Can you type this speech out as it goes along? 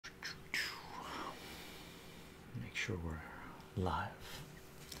sure we're live.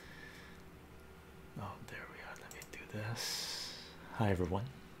 Oh, there we are. Let me do this. Hi, everyone.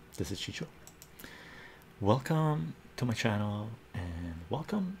 This is Chycho. Welcome to my channel and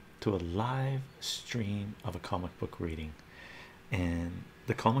welcome to a live stream of a comic book reading. And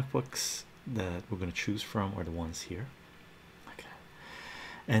the comic books that we're going to choose from are the ones here. Okay.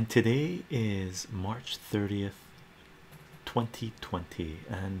 And today is March 30th, 2020,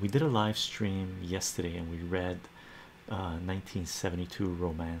 and we did a live stream yesterday and we read 1972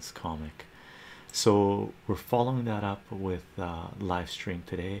 romance comic. So we're following that up with live stream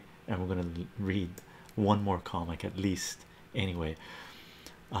today, and we're going to read one more comic at least. Anyway,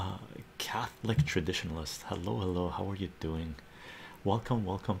 Catholic traditionalist, hello, how are you doing? Welcome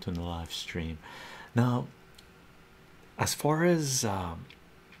to the live stream. Now, as far as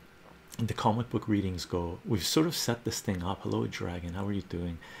the comic book readings go, we've sort of set this thing up. Hello Dragon, how are you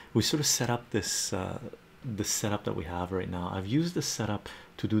doing? We sort of set up this the setup that we have right now. I've used this setup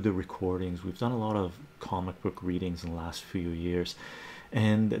to do the recordings. We've done a lot of comic book readings in the last few years,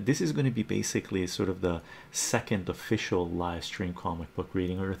 and this is going to be basically sort of the second official live stream comic book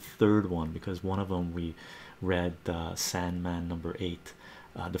reading, or a third one, because one of them we read Sandman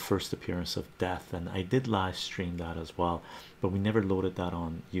 #8, the first appearance of Death, and I did live stream that as well, but we never loaded that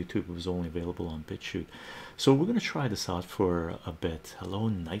on YouTube. It was only available on BitChute. So we're going to try this out for a bit. Hello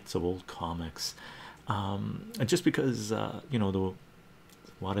Knights of Old Comics. Just because you know, the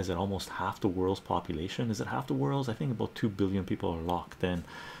what is it, almost half the world's population, is it half the world's, I think about 2 billion people are locked in,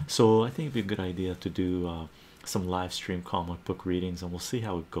 so I think it'd be a good idea to do some live stream comic book readings, and we'll see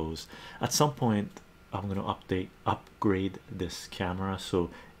how it goes. At some point I'm going to upgrade this camera so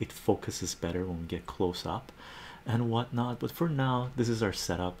it focuses better when we get close up and whatnot, but for now this is our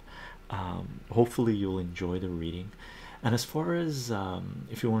setup. Hopefully you'll enjoy the reading. And as far as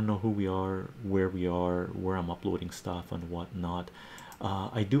if you want to know who we are, where I'm uploading stuff and whatnot,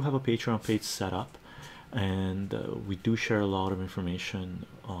 I do have a Patreon page set up, and we do share a lot of information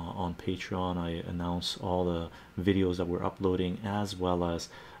on Patreon. I announce all the videos that we're uploading, as well as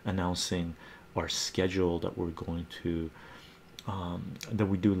announcing our schedule that we're going to that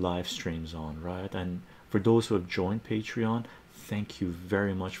we do live streams on, right? And for those who have joined Patreon, thank you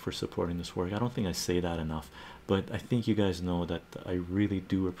very much for supporting this work. I don't think I say that enough, but I think you guys know that I really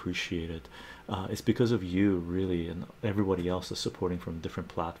do appreciate it. It's because of you, really, and everybody else is supporting from different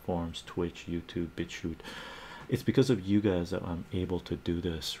platforms, Twitch, YouTube, BitChute. It's because of you guys that I'm able to do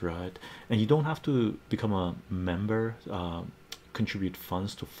this, right? And you don't have to become a member, contribute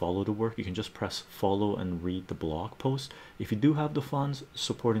funds to follow the work. You can just press follow and read the blog post. If you do have the funds,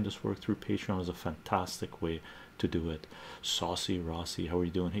 supporting this work through Patreon is a fantastic way to do it. Saucy Rossi, how are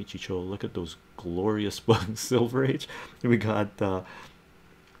you doing? Hey Chycho, look at those glorious books. Silver Age, we got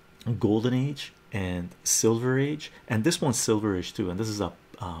Golden Age and Silver Age, and this one's Silver Age too, and this is a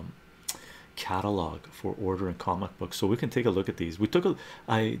catalog for ordering comic books, so we can take a look at these. We took a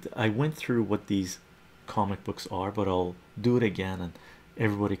I went through what these comic books are, but I'll do it again and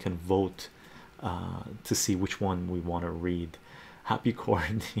everybody can vote to see which one we want to read. Happy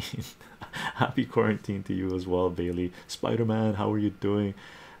quarantine. Happy quarantine to you as well, Bailey. Spider-Man, how are you doing?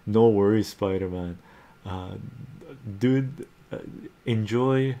 No worries, Spider-Man. Dude,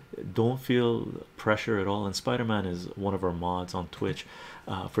 enjoy, don't feel pressure at all. And Spider-Man is one of our mods on Twitch.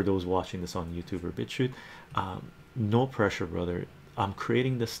 For those watching this on YouTube or BitChute, no pressure, brother. I'm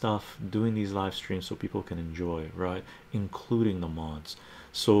creating this stuff, doing these live streams so people can enjoy, right, including the mods.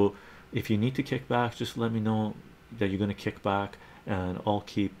 So if you need to kick back, just let me know that you're going to kick back, and I'll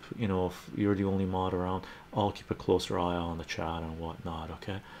keep, you know, if you're the only mod around, I'll keep a closer eye on the chat and whatnot.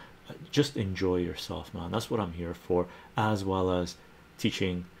 Okay, just enjoy yourself, man. That's what I'm here for, as well as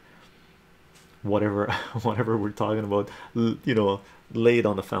teaching whatever whatever we're talking about, you know, laid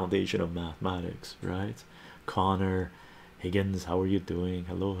on the foundation of mathematics, right? Connor Higgins, how are you doing?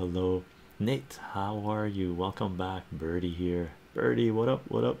 Hello Nate, how are you? Welcome back. Birdie here. Birdie, what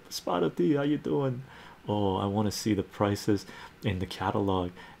up? Spotted T, how you doing? Oh, I want to see the prices in the catalog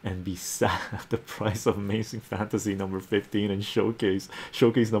and be sad at the price of Amazing Fantasy #15 and showcase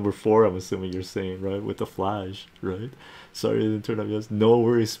 #4. I'm assuming you're saying, right, with the Flash, right? Sorry it didn't turn up. Yes, no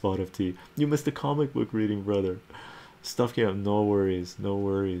worries, Spot of Tea. You missed the comic book reading, brother. Stuff camp, no worries.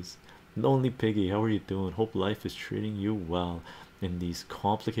 Lonely Piggy, how are you doing? Hope life is treating you well in these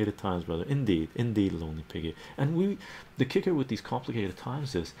complicated times, brother. Indeed, Lonely Piggy. And the kicker with these complicated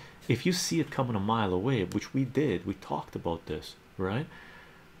times is, if you see it coming a mile away, which we did, we talked about this, right,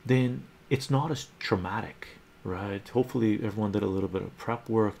 then it's not as traumatic, right? Hopefully everyone did a little bit of prep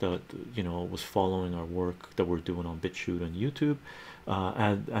work, that was following our work that we're doing on BitChute and YouTube,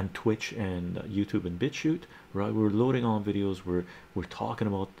 and Twitch and YouTube and BitChute, right? We're loading on videos, we're talking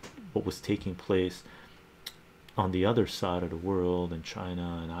about what was taking place on the other side of the world, in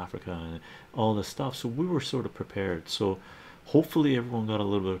China and Africa and all this stuff. So we were sort of prepared. So hopefully everyone got a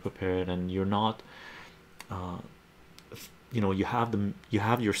little bit prepared, and you're not you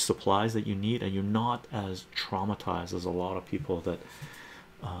have your supplies that you need, and you're not as traumatized as a lot of people that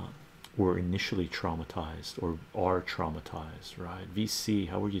were initially traumatized or are traumatized, right? VC,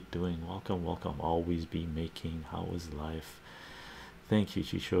 how are you doing? Welcome, welcome. Always be making. How is life? Thank you,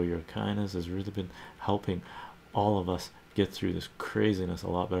 Chycho. Your kindness has really been helping all of us get through this craziness a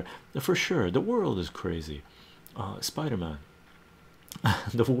lot better. For sure, the world is crazy. Spider-Man,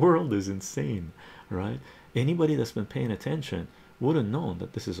 the world is insane, right? Anybody that's been paying attention would have known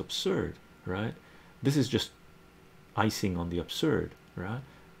that this is absurd, right? This is just icing on the absurd, right?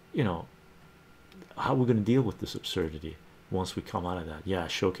 How we're going to deal with this absurdity once we come out of that. Yeah,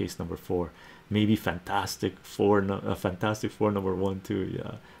 showcase number 4, maybe Fantastic Four, Fantastic Four number 1 too.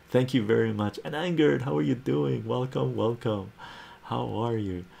 Yeah, thank you very much. And Angered, how are you doing? Welcome, welcome. How are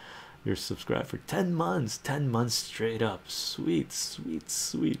you? You're subscribed for 10 months, 10 months straight up. Sweet, sweet,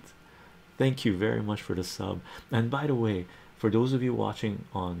 sweet. Thank you very much for the sub. And by the way, for those of you watching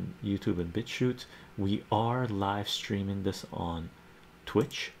on YouTube and BitChute, we are live streaming this on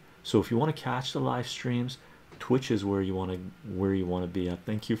Twitch. So if you want to catch the live streams, Twitch is where you want to be at.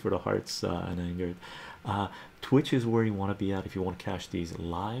 Thank you for the hearts, and Angered. Twitch is where you want to be at if you want to catch these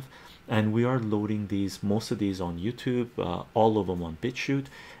live. And we are loading these, most of these on YouTube, all of them on BitChute.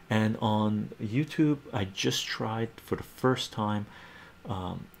 And on YouTube, I just tried for the first time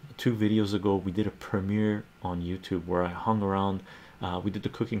 2 videos ago. We did a premiere on YouTube where I hung around. We did the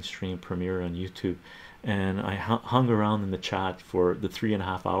cooking stream premiere on YouTube, and I hung around in the chat for the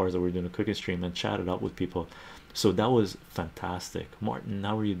 3.5 hours that we were doing a cooking stream and chatted up with people. So that was fantastic. Martin,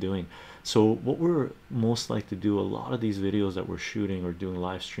 how are you doing? So what we're most like to do, a lot of these videos that we're shooting or doing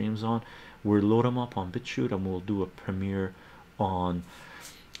live streams on, we'll load them up on BitChute and we'll do a premiere on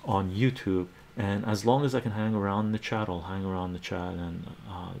YouTube. And as long as I can hang around in the chat, I'll hang around in the chat and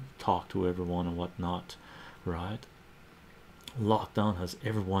talk to everyone and whatnot, right? Lockdown has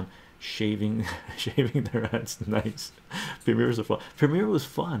everyone shaving shaving their heads. Nice. Premieres are fun. Premiere was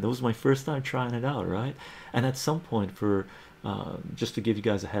fun. That was my first time trying it out, right? And at some point, for just to give you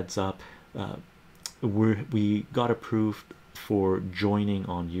guys a heads up, we got approved for joining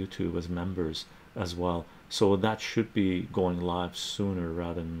on YouTube as members as well. So that should be going live sooner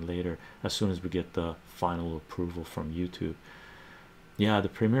rather than later, as soon as we get the final approval from YouTube. Yeah, the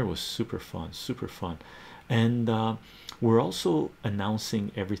premiere was super fun, super fun. And we're also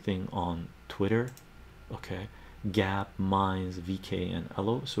announcing everything on Twitter, okay? Gap, Minds, VK, and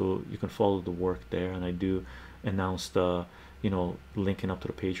Elo. So you can follow the work there. And I do announce the, linking up to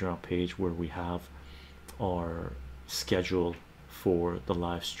the Patreon page where we have our schedule for the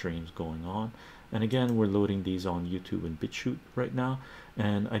live streams going on. And again, we're loading these on YouTube and BitChute right now,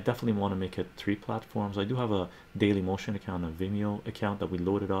 and I definitely want to make it 3 platforms. I do have a Daily Motion account, a Vimeo account that we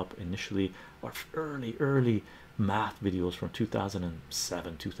loaded up initially, our early math videos from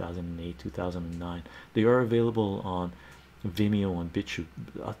 2007, 2008, 2009. They are available on Vimeo and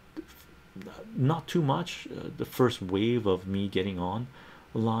BitChute. Not too much. The first wave of me getting on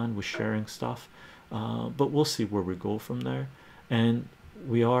the line was sharing stuff, but we'll see where we go from there. And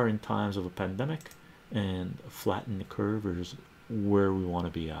we are in times of a pandemic, and flatten the curve is where we want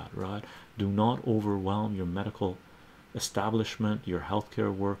to be at, right? Do not overwhelm your medical establishment, your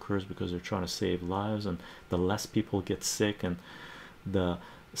healthcare workers, because they're trying to save lives. And the less people get sick and the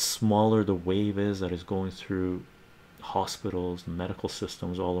smaller the wave is that is going through hospitals, medical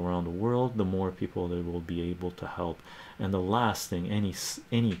systems all around the world, the more people they will be able to help. And the last thing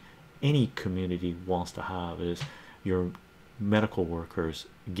any community wants to have is your medical workers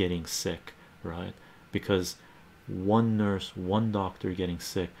getting sick, right? Because one nurse, one doctor getting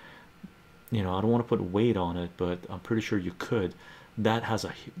sick, I don't want to put weight on it, but I'm pretty sure you could. That has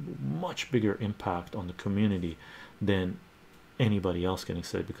a much bigger impact on the community than anybody else getting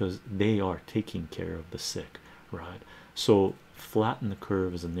sick, because they are taking care of the sick, right? So flatten the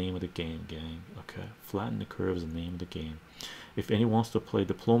curve is the name of the game, gang. Okay, flatten the curve is the name of the game. If anyone wants to play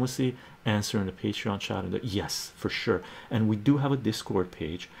diplomacy, answer in the Patreon chat. Yes, for sure. And we do have a Discord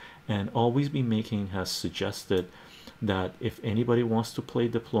page, and Always Be Making has suggested that if anybody wants to play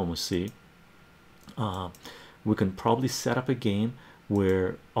diplomacy, we can probably set up a game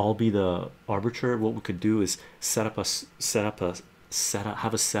where I'll be the arbiter. What we could do is have a setup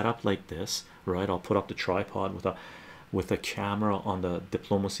like this, right? I'll put up the tripod with a camera on the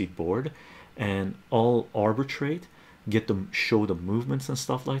diplomacy board, and I'll arbitrate, get them, show the movements and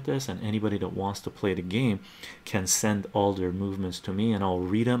stuff like this, and anybody that wants to play the game can send all their movements to me, and I'll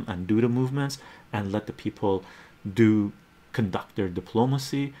read them and do the movements and let the people do conduct their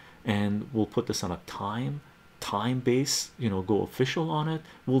diplomacy. And we'll put this on a time base, you know, go official on it.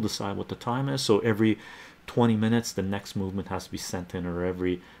 We'll decide what the time is, so every 20 minutes the next movement has to be sent in, or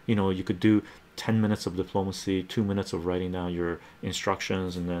every, you know, you could do 10 minutes of diplomacy, 2 minutes of writing down your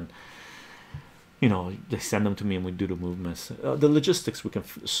instructions, and then, you know, they send them to me and we do the movements. The logistics we can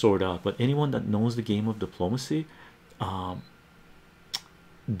sort out, but anyone that knows the game of diplomacy,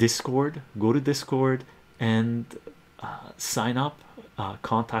 Discord, go to Discord and sign up.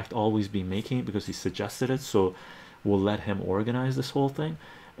 Contact always be making, because he suggested it, so we'll let him organize this whole thing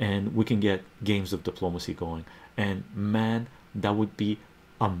and we can get games of diplomacy going. And man, that would be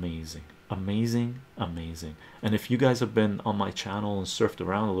amazing, amazing, amazing. And if you guys have been on my channel and surfed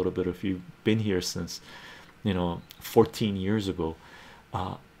around a little bit, if you've been here since, you know, 14 years ago,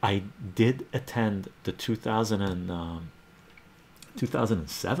 I did attend the 2007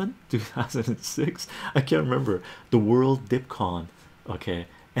 2006, I can't remember, the World DipCon, okay,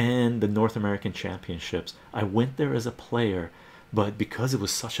 and the North American Championships. I went there as a player, but because it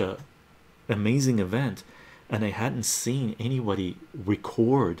was such a amazing event and I hadn't seen anybody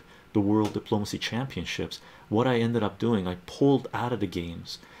record the World Diplomacy Championships, what I ended up doing, I pulled out of the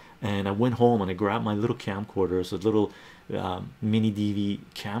games and I went home and I grabbed my little camcorder, it's a little mini DV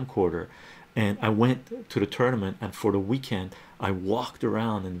camcorder, and I went to the tournament, and for the weekend I walked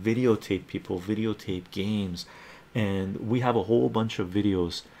around and videotaped people, videotape games. And we have a whole bunch of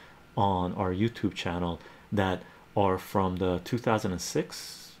videos on our YouTube channel that are from the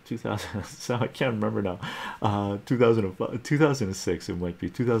 2006 2000, so I can't remember now, 2005, 2006, it might be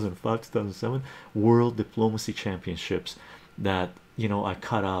 2005, 2007 World Diplomacy Championships that, you know, I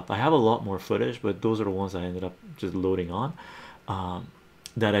cut up. I have a lot more footage, but those are the ones I ended up just loading on,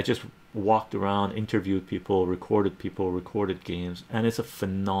 that I just walked around, interviewed people, recorded games, and it's a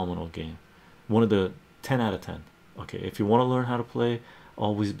phenomenal game. One of the 10 out of 10. Okay, if you want to learn how to play,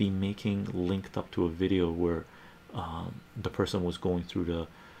 always be making linked up to a video where the person was going through the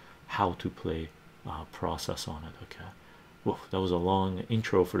how to play process on it. Okay, whoa, that was a long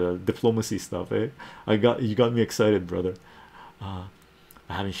intro for the diplomacy stuff, eh? You got me excited, brother. I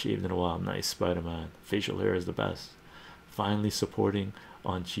haven't shaved in a while. Nice, Spider-Man. Facial hair is the best. Finally supporting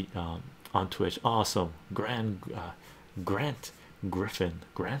on Twitch. Awesome. Grant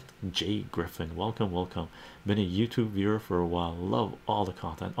J Griffin, welcome. Been a YouTube viewer for a while, love all the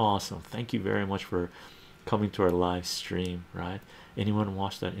content. Awesome, thank you very much for coming to our live stream. Right, anyone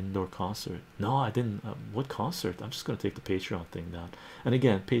watch that indoor concert? No, I didn't. What concert? I'm just going to take the Patreon thing down, and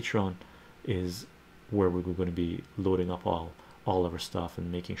again, Patreon is where we're going to be loading up all of our stuff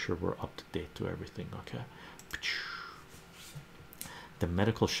and making sure we're up to date to everything. Okay, the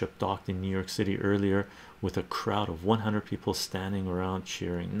medical ship docked in New York City earlier with a crowd of 100 people standing around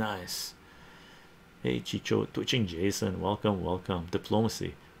cheering. Nice. Hey Chycho, twitching Jason, welcome.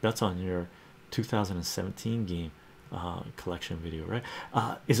 Diplomacy, that's on your 2017 game collection video, right?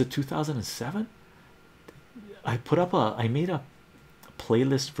 Is it 2007? I made a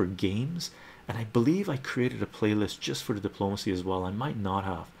playlist for games, and I believe I created a playlist just for the diplomacy as well. I might not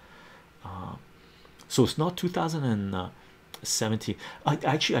have. So it's not 2017.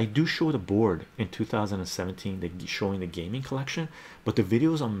 I do show the board in 2017, showing the gaming collection, but the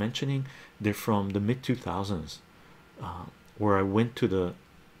videos I'm mentioning, they're from the mid 2000s, where I went to the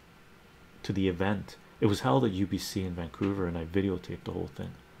event. It was held at UBC in Vancouver, and I videotaped the whole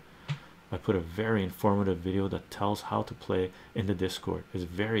thing. I put a very informative video that tells how to play in the Discord. It's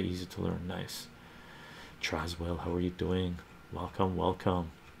very easy to learn. Nice. Traswell, how are you doing? Welcome.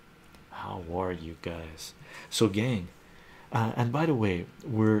 How are you guys? So gang, and by the way,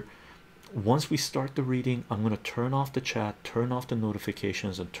 once we start the reading, I'm going to turn off the chat, turn off the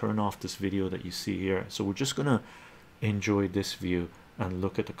notifications, and turn off this video that you see here. So we're just going to enjoy this view and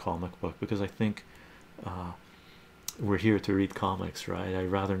look at the comic book, because I think we're here to read comics, right? I'd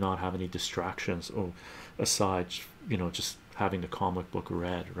rather not have any distractions, or aside, you know, just having the comic book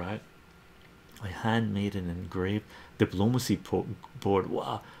read, right? I handmade an engraved diplomacy board.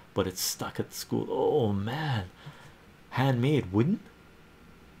 Wow, but it's stuck at school. Oh man, handmade wooden?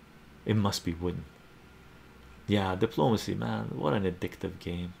 It must be wooden. Yeah, diplomacy, man, what an addictive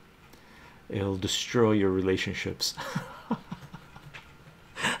game. It'll destroy your relationships.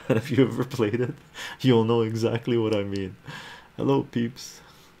 And if you ever played it, you'll know exactly what I mean. Hello peeps.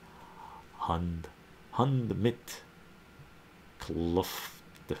 Hand mit Kluft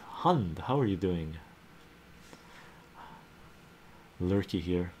Hund, how are you doing? Lurky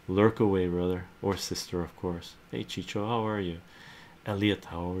here, lurk away, brother or sister, of course. Hey Chicho, how are you? Elliot,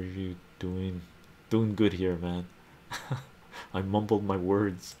 how are you doing? Doing good here, man. I mumbled my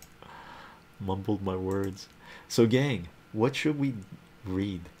words, mumbled my words. So gang, what should we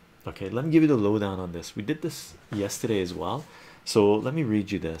read? Okay, let me give you the lowdown on this. We did this yesterday as well, so let me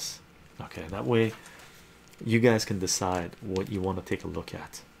read you this. Okay, that way you guys can decide what you want to take a look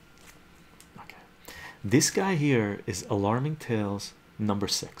at. Okay, this guy here is Alarming Tales number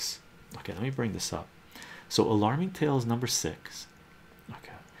 6. Okay, let me bring this up. So Alarming Tales number 6.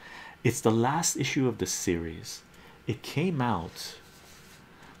 Okay, it's the last issue of the series. It came out,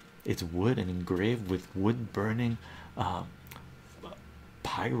 it's wood and engraved with wood burning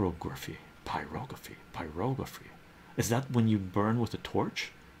pyrography. Is that when you burn with a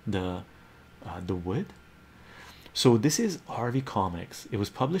torch the wood? So this is Harvey Comics. It was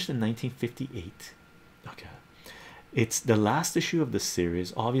published in 1958. Okay, it's the last issue of the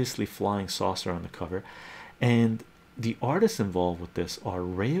series, obviously flying saucer on the cover, and the artists involved with this are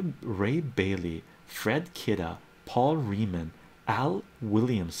Ray Bailey, Fred Kidda, Paul Riemann, Al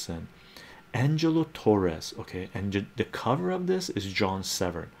Williamson, Angelo Torres. Okay, and the cover of this is John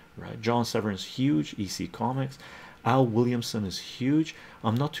Severn, right? John Severn's huge, EC Comics. Al Williamson is huge.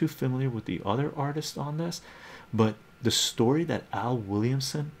 I'm not too familiar with the other artists on this, but the story that Al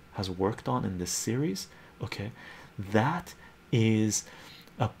Williamson has worked on in this series, okay, that is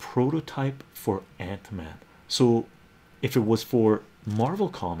a prototype for Ant-Man. So if it was for Marvel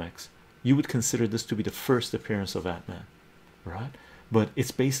Comics, you would consider this to be the first appearance of Ant-Man, right? But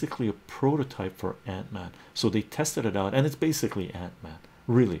it's basically a prototype for Ant-Man. So they tested it out, and it's basically Ant-Man.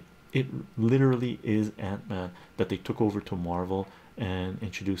 Really, it literally is Ant-Man that they took over to Marvel and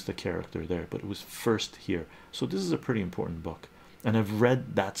introduced the character there, but it was first here. So this is a pretty important book, and I've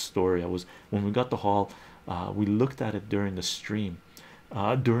read that story. I was, when we got the haul, we looked at it during the stream,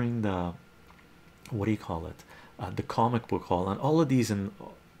 during the, what do you call it, the comic book haul, and all of these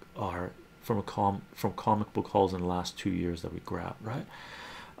are from comic book hauls in the last 2 years that we grabbed, right?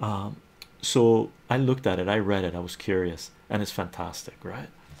 So I looked at it, I read it, I was curious, and it's fantastic, right?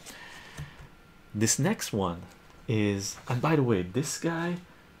 This next one is, and by the way, this guy,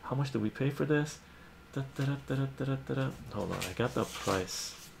 how much did we pay for this? Hold on, I got the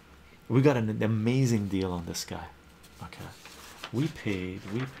price. We got an amazing deal on this guy. Okay, we paid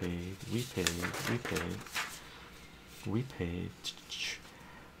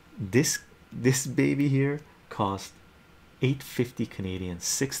this baby here cost 850 Canadian,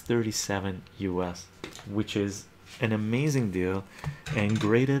 637 US, which is an amazing deal, and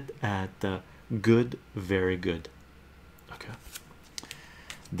graded at good, very good. Okay,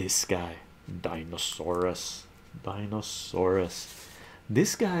 this guy, Dinosaurus.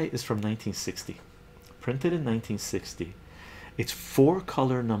 This guy is from 1960, printed in 1960. It's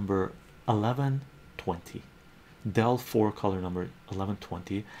 4-color number 1120, Dell 4-color number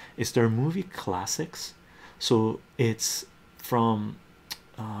 1120. It's their movie classics, so it's from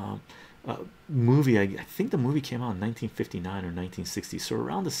movie, I think the movie came out in 1959 or 1960, so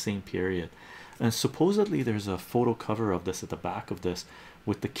around the same period. And supposedly there's a photo cover of this at the back of this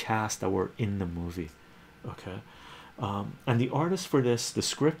with the cast that were in the movie. Okay, and the artist for this, the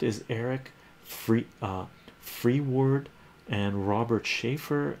script is Eric Freeward and Robert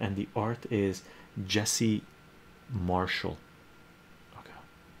Schaefer, and the art is Jesse Marshall. Okay,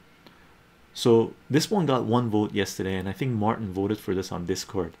 so this one got 1 vote yesterday, and I think Martin voted for this on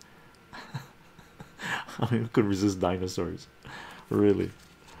Discord. I mean, who could resist dinosaurs? Really,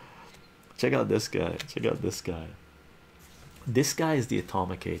 check out this guy, check out this guy. This guy is the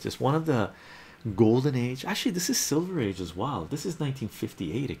Atomic Age. It's one of the Golden Age. Actually, this is Silver Age as well. This is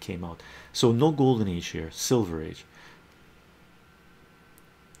 1958 it came out, so no Golden Age here. Silver Age,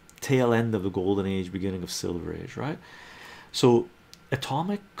 tail end of the Golden Age, beginning of Silver Age, right? So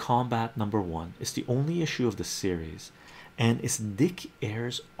Atomic Combat #1 is the only issue of the series, and it's Dick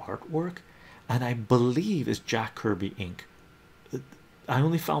Ayers artwork, and I believe it's Jack Kirby ink. I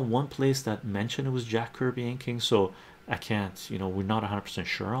only found one place that mentioned it was Jack Kirby inking, so I can't, you know, we're not 100%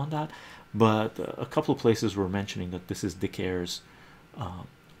 sure on that, but a couple of places were mentioning that this is Dick Ayers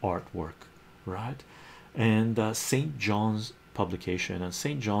artwork, right? And St. John's publication, and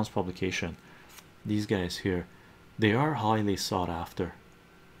St. John's publication, these guys here, they are highly sought after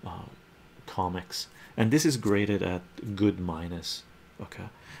comics, and this is graded at good minus. Okay,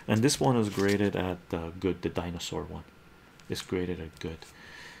 and this one is graded at good. The dinosaur one is graded at good.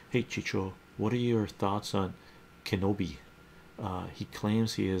 Hey Chicho, what are your thoughts on Kenobi? He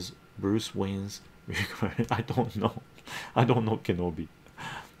claims he is Bruce Wayne's I don't know. I don't know Kenobi.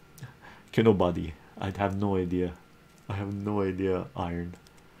 Kinobody. I'd have no idea. I have no idea. Iron.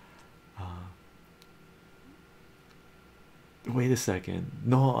 Wait a second.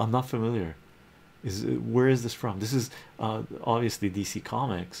 No, I'm not familiar. Where is this from? This is obviously DC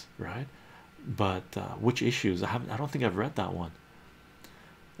Comics, right? But which issues? I don't think I've read that one.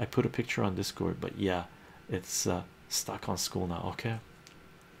 I put a picture on Discord, but yeah, it's stuck on school now. Okay,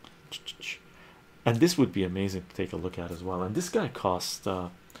 and this would be amazing to take a look at as well. And this guy cost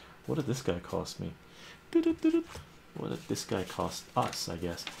what did this guy cost me? What did this guy cost us? I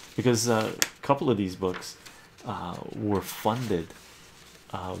guess because a couple of these books were funded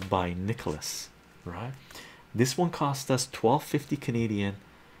by Nicholas, right? This one cost us 12.50 Canadian,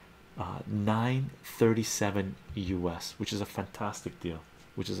 9.37 US, which is a fantastic deal.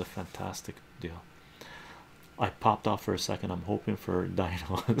 Which is a fantastic deal. I popped off for a second. I'm hoping for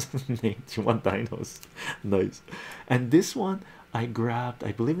dinos. Nate, you want dinos? Nice. And this one I grabbed,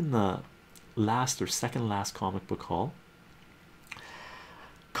 I believe, in the last or second last comic book haul.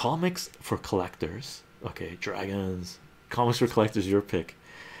 Comics for collectors. Okay, dragons. Comics for collectors, your pick.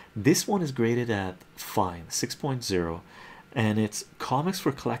 This one is graded at fine 6.0, and it's comics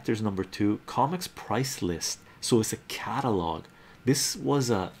for collectors number 2, comics price list. So it's a catalog. This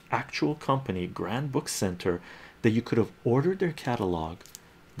was a actual company, Grand Book Center, that you could have ordered their catalog.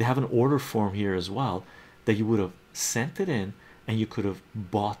 They have an order form here as well, that you would have sent it in and you could have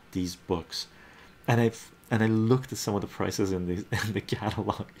bought these books. And I looked at some of the prices in the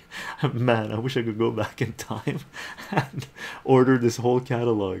catalog. Man, I wish I could go back in time and order this whole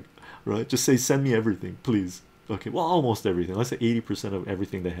catalog, right? Just say send me everything, please. Okay, well, almost everything. Let's say 80% of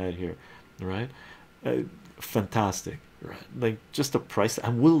everything they had here, right? Fantastic, right? Like just the price. I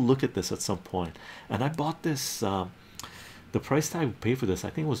will look at this at some point. And I bought this. The price tag I paid for this, I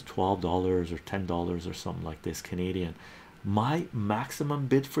think, was $12 or $10 or something like this Canadian. My maximum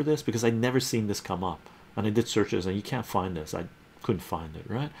bid for this, because I never seen this come up, and I did searches and you can't find this. I couldn't find it,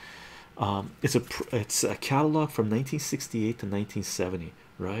 right? It's a catalog from 1968 to 1970,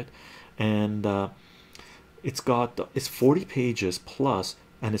 right? And it's 40 pages plus,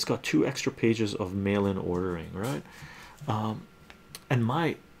 and it's got 2 extra pages of mail-in ordering, right? And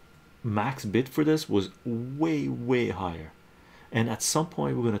my max bid for this was way higher. And at some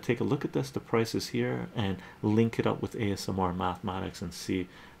point we're going to take a look at this, the prices here, and link it up with ASMR mathematics and see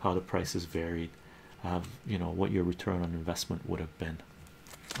how the prices varied. You know, what your return on investment would have been.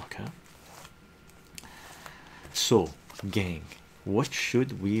 Okay, so gang, what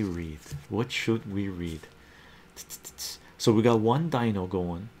should we read? What should we read? So we got one dino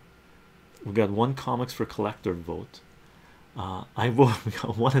going, we got one comics for collector vote. I vote we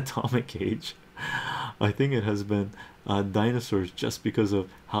got one atomic age. I think it has been dinosaurs, just because of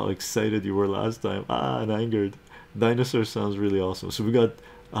how excited you were last time. And angered. Dinosaurs sounds really awesome. So we got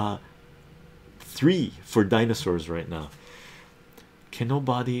 3 for dinosaurs right now.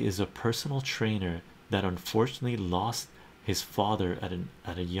 Kinobody is a personal trainer that unfortunately lost his father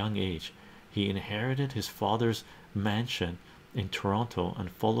at a young age. He inherited his father's mansion in Toronto and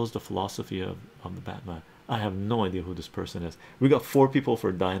follows the philosophy of the Batman. I have no idea who this person is. We got 4 people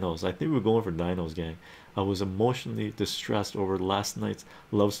for dinos. I think we're going for dinos, gang. I was emotionally distressed over last night's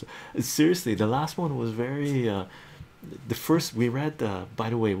love story. Seriously, the last one was very the first we read, by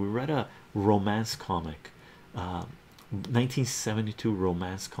the way, we read a romance comic, 1972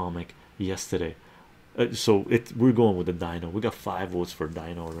 romance comic yesterday. So we're going with the dino. We got 5 votes for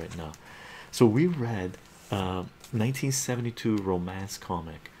dino right now. So we read 1972 romance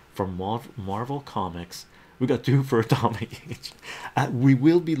comic from Marvel Comics. We got 2 for atomic age. We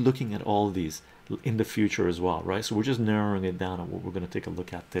will be looking at all these in the future as well, right? So we're just narrowing it down on what we're going to take a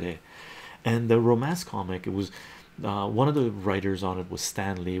look at today. And the romance comic, it was one of the writers on it was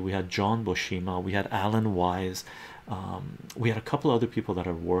Stan Lee. We had John Buscema, we had Alan Wise, we had a couple other people that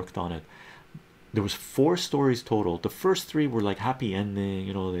have worked on it. There was 4 stories total. The first 3 were like happy ending,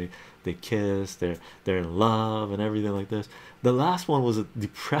 you know, they kiss, they're in love and everything like this. The last one was a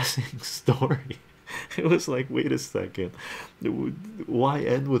depressing story. It was like, wait a second, why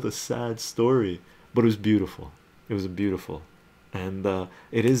end with a sad story? But it was beautiful. It was beautiful. And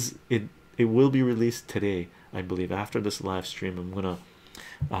it will be released today, I believe. After this live stream, I'm gonna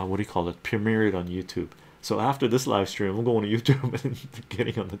what do you call it, premiere it on YouTube. So after this live stream, I'm going to YouTube and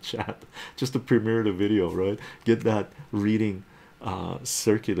getting on the chat just to premiere the video, right? Get that reading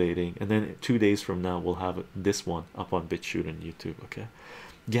circulating, and then 2 days from now we'll have this one up on BitChute and YouTube. Okay,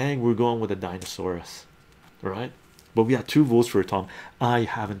 gang, we're going with a Dinosaurus, right? But we had 2 votes for Tom. I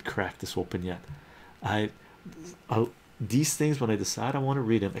haven't cracked this open yet. These things, when I decide I want to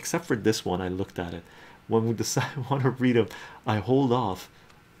read them, except for this one, I looked at it. When we decide I want to read them, I hold off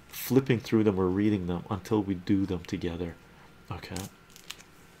flipping through them or reading them until we do them together. Okay.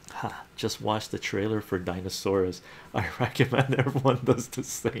 Ha, just watch the trailer for Dinosaurus. I recommend everyone does the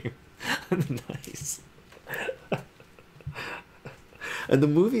same. Nice. And the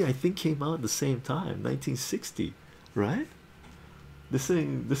movie I think came out at the same time, 1960, right? This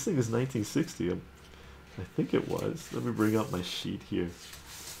thing is 1960. I think it was. Let me bring up my sheet here.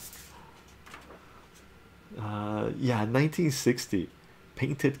 Yeah, 1960,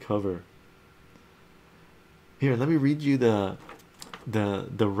 painted cover. Here, let me read you the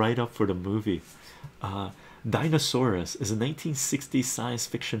write-up for the movie. Dinosaurus is a 1960 science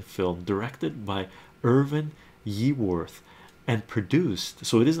fiction film directed by Irvin Yeworth and produced,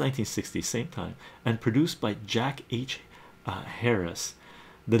 so it is 1960, same time, and produced by Jack H. Harris.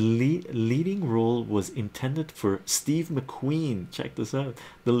 The leading role was intended for Steve McQueen. Check this out.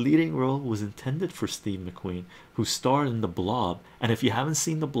 The leading role was intended for Steve McQueen, who starred in The Blob. And if you haven't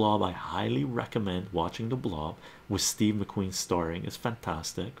seen The Blob, I highly recommend watching The Blob with Steve McQueen starring. It's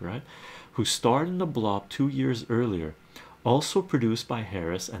fantastic, right? Who starred in The Blob 2 years earlier. Also produced by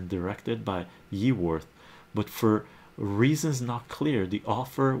Harris and directed by Yeworth, but for reasons not clear, the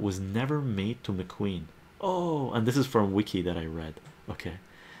offer was never made to McQueen. Oh, and this is from Wiki that I read. Okay.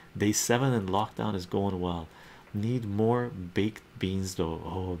 Day 7 and lockdown is going well. Need more baked beans though.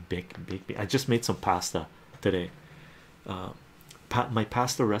 Oh, baked beans. I just made some pasta today. My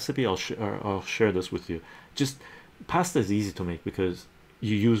pasta recipe, I'll share this with you. Just pasta is easy to make because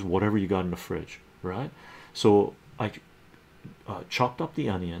you use whatever you got in the fridge, right? So I chopped up the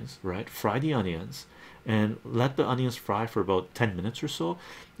onions, right? Fry the onions and let the onions fry for about 10 minutes or so.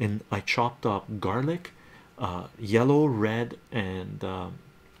 And I chopped up garlic, yellow, red, and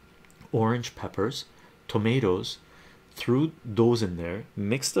orange peppers, tomatoes, threw those in there,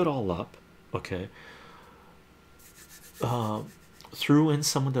 mixed it all up. Okay. Threw in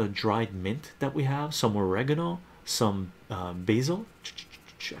some of the dried mint that we have, some oregano, some basil,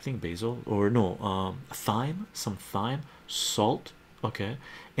 I think basil, or no, thyme, some thyme, salt. Okay.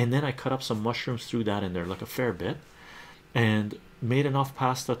 And then I cut up some mushrooms, threw that in there, like a fair bit, and made enough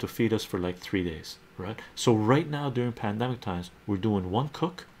pasta to feed us for like 3 days, right? So right now during pandemic times, we're doing one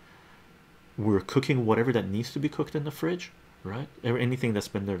cook. We're cooking whatever that needs to be cooked in the fridge, right? Anything that's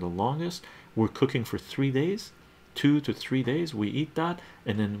been there the longest, we're cooking for 3 days, 2 to 3 days. We eat that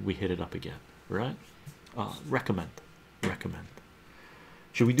and then we hit it up again, right? Recommend.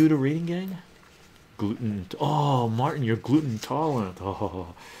 Should we do the reading, gang? Gluten. Oh, Martin, you're gluten tolerant.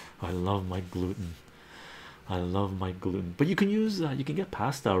 Oh, I love my gluten. But you can use you can get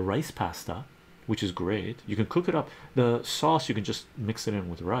pasta, rice pasta, which is great. You can cook it up. The sauce you can just mix it in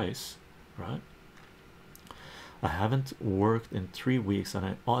with rice, right? I haven't worked in 3 weeks and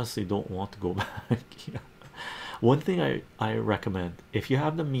I honestly don't want to go back. Yeah. One thing I recommend, if you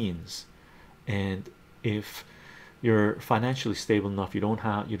have the means and if you're financially stable enough, you're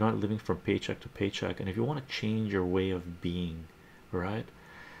not living from paycheck to paycheck, and if you want to change your way of being, right,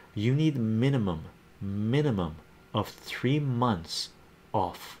 you need minimum of 3 months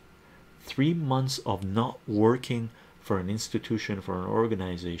off, 3 months of not working for an institution, for an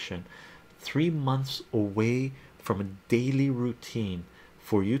organization, 3 months away from a daily routine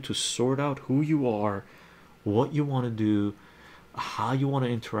for you to sort out who you are, what you want to do, how you want to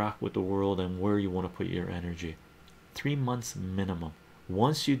interact with the world, and where you want to put your energy. 3 months minimum.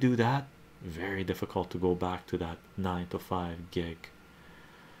 Once you do that, very difficult to go back to that 9 to 5 gig.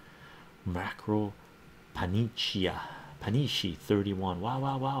 Macro Panishi 31.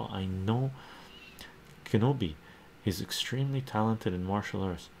 Wow. I know Kenobi. He's extremely talented in martial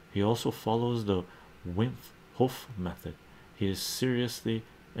arts. He also follows the Wim Hof method. He is seriously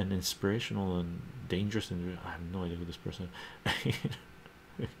and inspirational and dangerous, and I have no idea who this person is.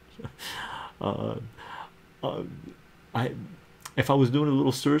 I if I was doing a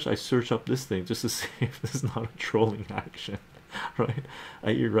little search, I search up this thing just to see if this is not a trolling action. Right?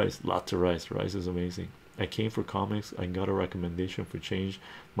 I eat rice, lots of rice. Rice is amazing. I came for comics. I got a recommendation for change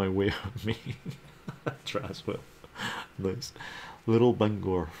my way of me. Traswell. Nice. Little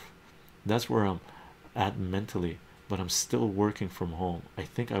Bangor. That's where I'm at mentally, but I'm still working from home. I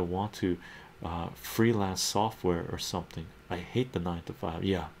think I want to freelance software or something. I hate the 9 to 5.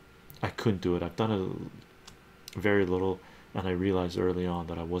 Yeah, I couldn't do it. I've done it very little, and I realized early on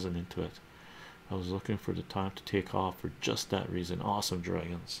that I wasn't into it. I was looking for the time to take off for just that reason. Awesome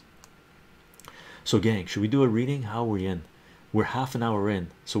dragons. So gang, should we do a reading? How are we in? We're half an hour in,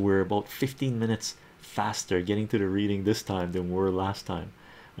 so we're about 15 minutes faster getting to the reading this time than we were last time.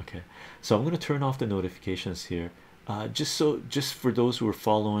 Okay, so I'm going to turn off the notifications here, just for those who are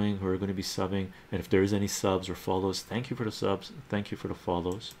following, who are going to be subbing, and if there is any subs or follows, thank you for the subs, thank you for the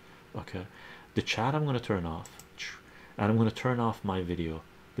follows. Okay, the chat I'm going to turn off, and I'm going to turn off my video,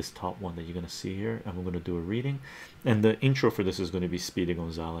 this top one that you're going to see here, and we're going to do a reading. And the intro for this is going to be Speedy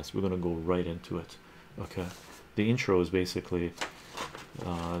Gonzalez. We're going to go right into it. Okay, the intro is basically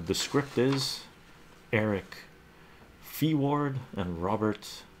the script is Eric Feward and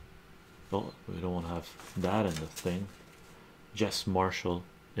Robert. Oh, we don't want to have that in the thing. Jess Marshall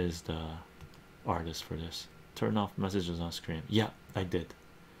is the artist for this. Turn off messages on screen. Yeah, I did.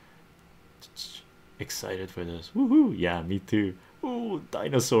 Excited for this. Woohoo! Yeah, me too. Ooh,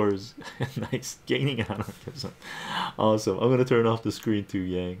 dinosaurs. Nice. Gaining anarchism. Awesome. I'm gonna turn off the screen too,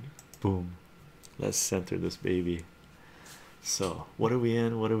 Yang. Boom. Let's center this baby. So, what are we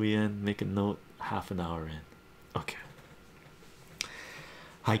in? What are we in? Make a note. Half an hour in. Okay.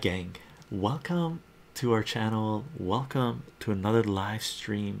 Hi, gang. Welcome to our channel. Welcome to another live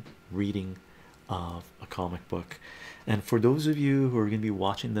stream reading of a comic book. And for those of you who are going to be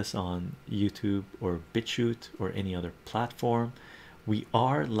watching this on YouTube or BitChute or any other platform, we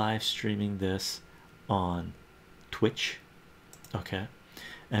are live streaming this on Twitch. Okay,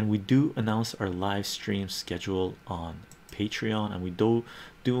 and we do announce our live stream schedule on Patreon, and we do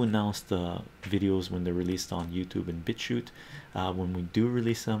announce the videos when they're released on YouTube and BitChute when we do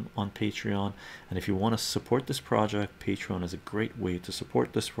release them on Patreon. And if you want to support this project, Patreon is a great way to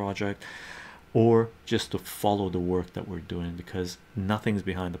support this project, or just to follow the work that we're doing, because nothing's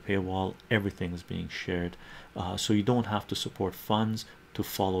behind the paywall, everything is being shared. So you don't have to support funds to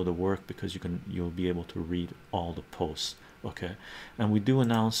follow the work, because you'll be able to read all the posts. Okay, and we do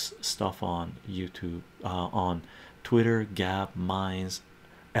announce stuff on YouTube, on Twitter, Gab, Minds,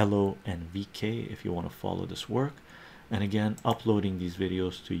 Elo, and VK if you want to follow this work. And again, uploading these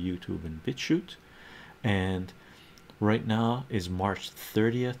videos to YouTube and BitChute. And right now is March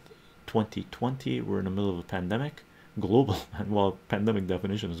 30th 2020. We're in the middle of a pandemic, global, and well, pandemic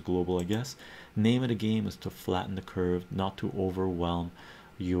definition is global, I guess. Name of the game is to flatten the curve, not to overwhelm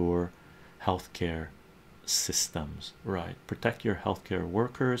your healthcare systems, right? Protect your healthcare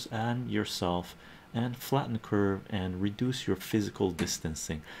workers and yourself, and flatten the curve and reduce your physical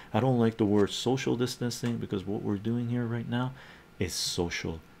distancing. I don't like the word social distancing, because what we're doing here right now is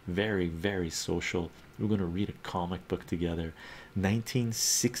social, very, very social. We're going to read a comic book together,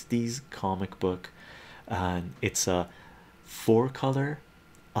 1960s comic book, and it's a 4-color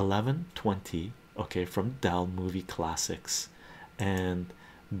 1120, okay, from Dell Movie Classics. And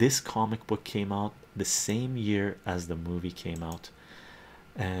this comic book came out the same year as the movie came out.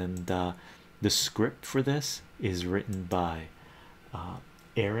 And the script for this is written by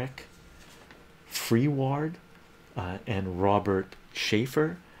Eric Freeward and Robert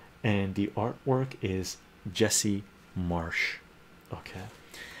Schaefer, and the artwork is Jesse Marsh. Okay,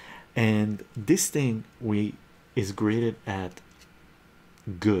 and this thing is graded at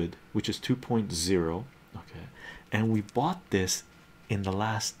good, which is 2.0. okay, and we bought this in the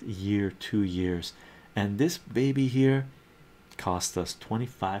last year, 2 years, and this baby here cost us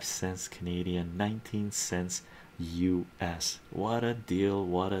 25 cents Canadian, 19 cents US. What a deal,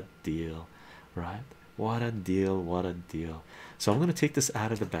 what a deal, right? What a deal, what a deal. So I'm going to take this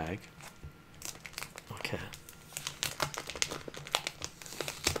out of the bag. Okay,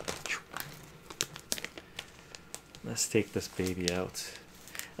 let's take this baby out.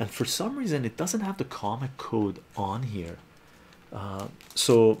 And for some reason it doesn't have the comic code on here,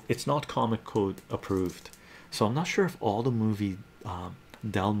 so it's not comic code approved. So I'm not sure if all the movie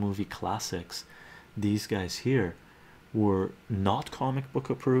Dell Movie Classics, these guys here, were not comic book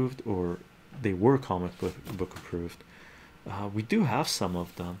approved, or they were comic book approved. We do have some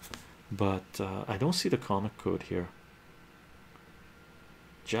of them, but I don't see the comic code here.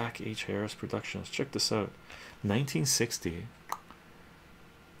 Jack H. Harris Productions, check this out. 1960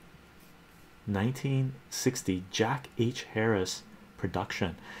 Jack H. Harris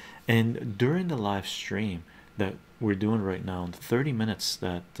production. And during the live stream that we're doing right now, in the 30 minutes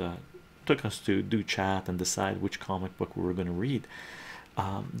that took us to do chat and decide which comic book we were going to read,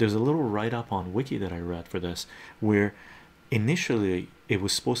 there's a little write-up on Wiki that I read for this, where initially it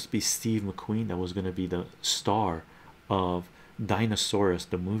was supposed to be Steve McQueen that was going to be the star of Dinosaurus,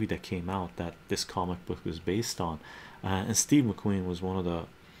 the movie that came out that this comic book was based on. And Steve McQueen was one of the,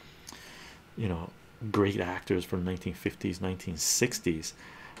 you know, great actors from 1950s, 1960s.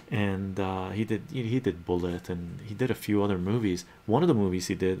 And he did Bullet, and he did a few other movies. One of the movies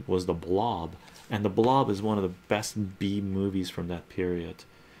he did was The Blob, and The Blob is one of the best B movies from that period.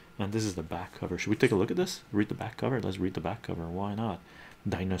 And this is the back cover. Should we take a look at this? Read the back cover. Let's read the back cover. Why not?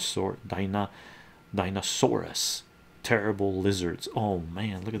 Dinosaurus, terrible lizards. Oh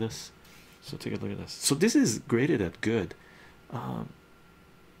man, look at this. So take a look at this. So this is graded at good.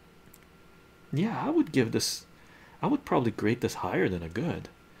 Yeah, I would give this, I would probably grade this higher than a good.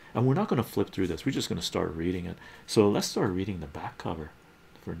 And we're not going to flip through this, we're just going to start reading it. So let's start reading the back cover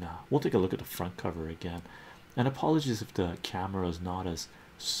for now. We'll take a look at the front cover again. And apologies if the camera is not as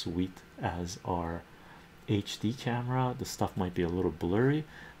sweet as our HD camera. The stuff might be a little blurry,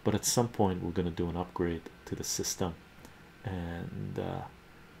 but at some point we're going to do an upgrade to the system and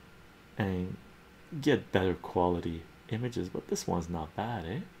and get better quality images. But this one's not bad,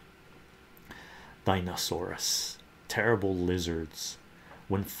 eh? Dinosaurus, terrible lizards.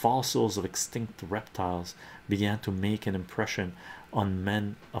 When fossils of extinct reptiles began to make an impression on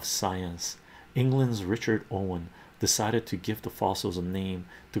men of science, England's Richard Owen decided to give the fossils a name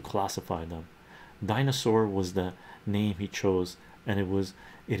to classify them. Dinosaur was the name he chose, and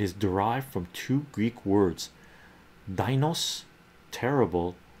it is derived from two Greek words, dinos,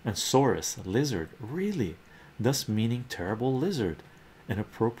 terrible, and saurus, lizard. Really, thus meaning terrible lizard, an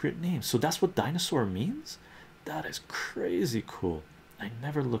appropriate name. So that's what dinosaur means. That is crazy cool. I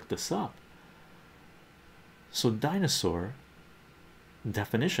never looked this up. So dinosaur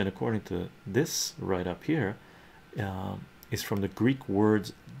definition, according to this right up here, is from the Greek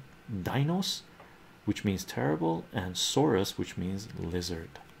words dinos, which means terrible, and saurus, which means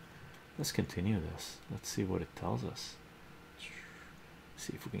lizard. Let's continue this. Let's see what it tells us.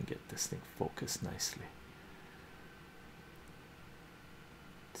 See if we can get this thing focused nicely.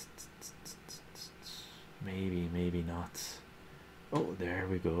 Maybe, maybe not. Oh, there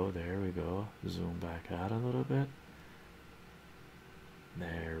we go, there we go. Zoom back out a little bit.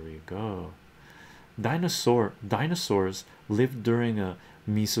 There we go. Dinosaurs lived during a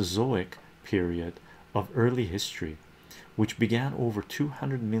Mesozoic period of early history, which began over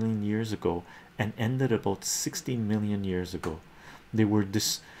 200 million years ago and ended about 60 million years ago. They were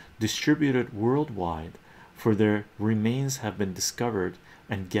distributed worldwide, for their remains have been discovered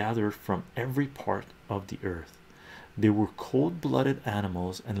and gathered from every part of the earth. They were cold-blooded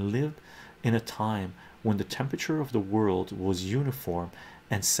animals and lived in a time when the temperature of the world was uniform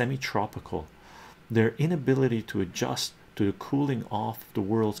and semi-tropical. Their inability to adjust to the cooling off of the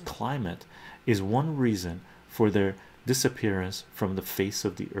world's climate is one reason for their disappearance from the face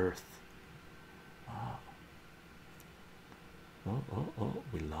of the earth. Oh,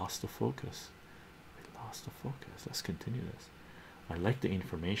 we lost the focus. We lost the focus. Let's continue this. I like the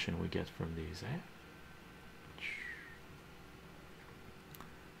information we get from these, eh?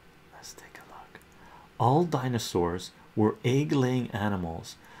 Let's take a look. All dinosaurs were egg-laying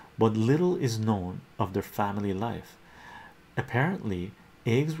animals, but little is known of their family life. Apparently,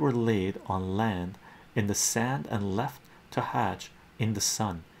 eggs were laid on land in the sand and left to hatch in the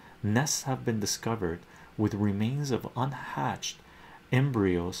sun. Nests have been discovered with remains of unhatched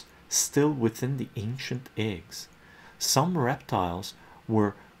embryos still within the ancient eggs. Some reptiles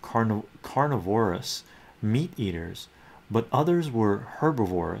were carnivorous, meat eaters, but others were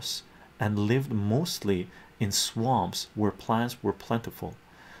herbivorous and lived mostly in swamps where plants were plentiful.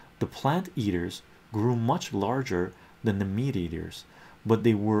 The plant eaters grew much larger than the meat eaters, but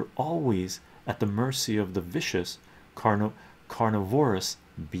they were always at the mercy of the vicious carnivorous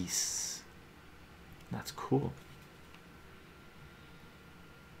beasts. That's cool.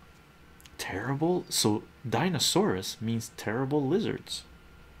 Terrible. So Dinosaurus means terrible lizards.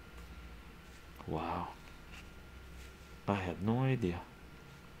 Wow, I had no idea.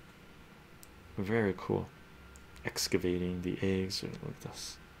 Very cool. Excavating the eggs, or look at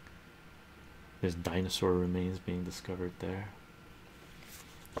this. There's dinosaur remains being discovered there.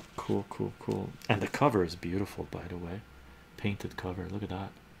 Cool, cool, cool. And the cover is beautiful, by the way. Painted cover. Look at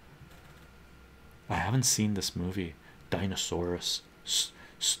that. I haven't seen this movie. Dinosaurus,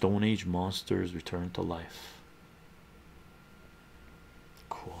 Stone Age monsters return to life.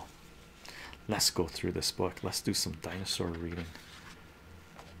 Cool. Let's go through this book. Let's do some dinosaur reading.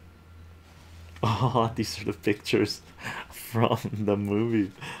 Oh, these are the pictures from the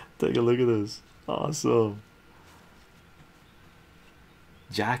movie. Take a look at this. Awesome.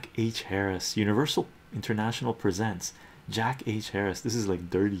 Jack H. Harris, Universal International presents Jack H. Harris. This is like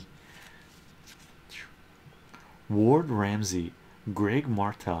dirty. Ward Ramsey, Greg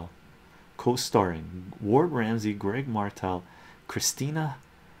Martel, co-starring Ward Ramsey, Greg Martel, Christina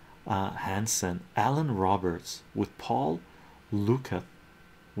Hansen, Alan Roberts, with Paul Luca,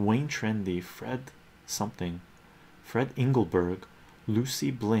 Wayne Trendy, Fred Engelberg,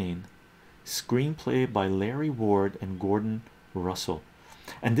 Lucy Blaine. Screenplay by Larry Ward and Gordon Russell.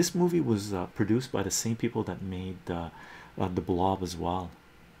 And this movie was produced by the same people that made the Blob as well,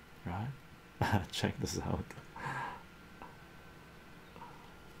 right? Check this out.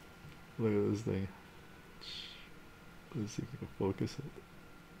 Look at this thing. Let's see if we can focus it.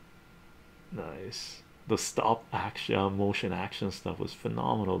 Nice. The stop action, motion action stuff was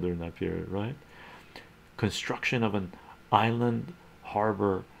phenomenal during that period, right? Construction of an island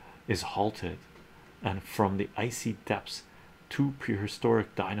harbor is halted, and from the icy depths, two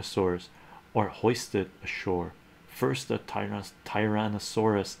prehistoric dinosaurs are hoisted ashore. First a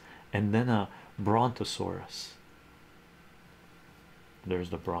Tyrannosaurus and then a Brontosaurus. There's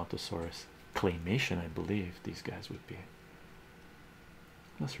the Brontosaurus. Claymation, I believe these guys would be.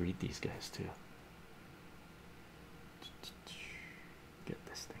 Let's read these guys too. Get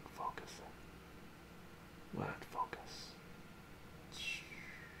this thing focused. Let it focus.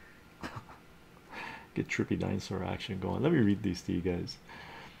 Get trippy dinosaur action going. Let me read these to you guys.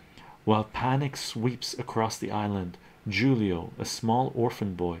 While panic sweeps across the island, Giulio, a small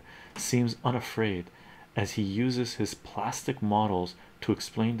orphan boy, seems unafraid as he uses his plastic models to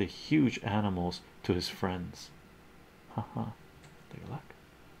explain the huge animals to his friends. Haha, take a look.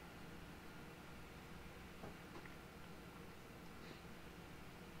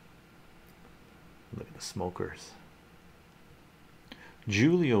 Look at the smokers.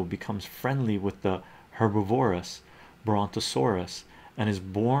 Giulio becomes friendly with the herbivorous Brontosaurus and is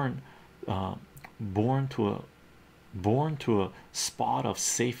born to a spot of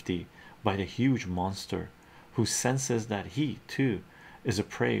safety by the huge monster, who senses that he too is a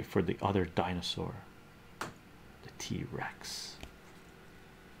prey for the other dinosaur, the T-Rex.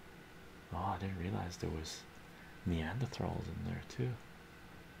 Oh, I didn't realize there was Neanderthals in there too.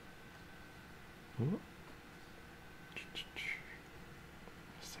 Ooh.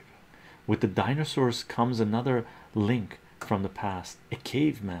 With the dinosaurs comes another link from the past, a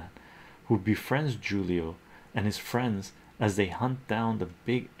caveman who befriends Giulio and his friends as they hunt down the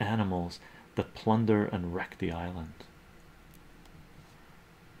big animals that plunder and wreck the island.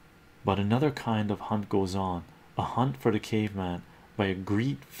 But another kind of hunt goes on, a hunt for the caveman by a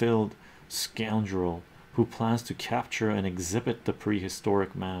greed-filled scoundrel who plans to capture and exhibit the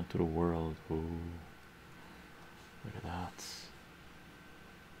prehistoric man to the world. Ooh, look at that.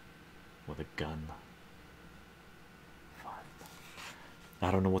 With a gun. Fun. I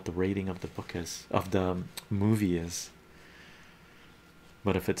don't know what the rating of the book is, of the movie is,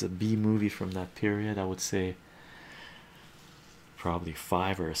 but if it's a B movie from that period, I would say probably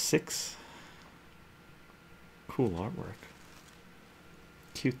 5 or a 6. Cool artwork.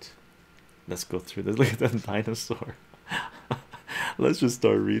 Cute. Let's go through this. Look at that dinosaur. Let's just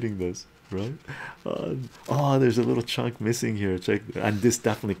start reading this, right? Oh, there's a little chunk missing here. Check, and this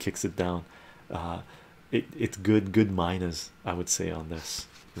definitely kicks it down. It's good minus, I would say, on this,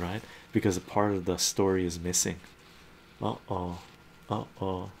 right? Because a part of the story is missing. Uh-oh.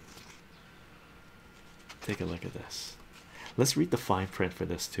 Take a look at this. Let's read the fine print for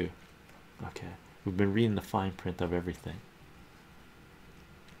this too. Okay, we've been reading the fine print of everything.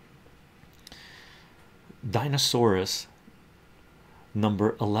 Dinosaurus number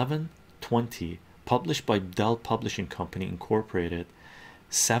 1120, published by Dell Publishing Company Incorporated,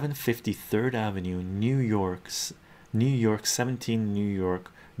 750 3rd Avenue, New York, 17 New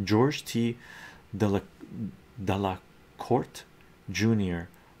York. George T. Delacourt Jr.,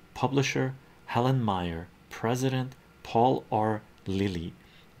 publisher Helen Meyer, president Paul R. Lilly,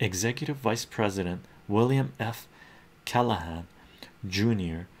 executive vice president William F. Callahan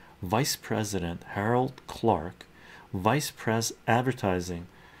Jr., vice president Harold Clark, vice pres advertising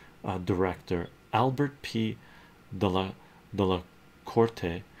director Albert P.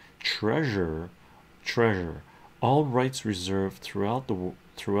 Delacorte, treasurer, all rights reserved throughout the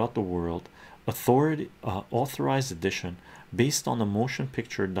world. Authorized edition based on the motion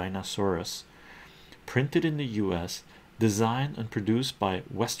picture Dinosaurus, printed in the US, designed and produced by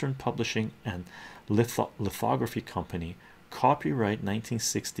Western Publishing and Lithography Company. Copyright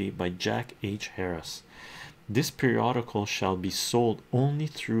 1960 by Jack H. Harris. This periodical shall be sold only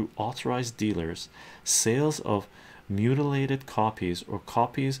through authorized dealers. Sales of mutilated copies or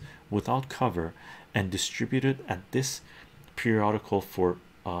copies without cover and distributed at this periodical for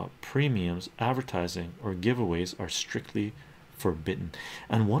premiums, advertising, or giveaways are strictly forbidden.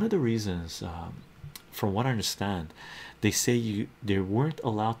 And one of the reasons, from what I understand, they say they weren't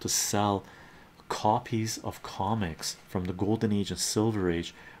allowed to sell copies of comics from the Golden Age and Silver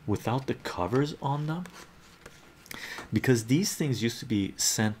Age without the covers on them, because these things used to be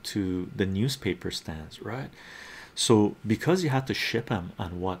sent to the newspaper stands, right? So because you had to ship them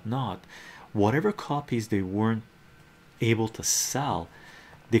and whatnot, whatever copies they weren't able to sell,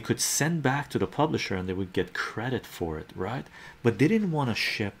 they could send back to the publisher and they would get credit for it, right? But they didn't want to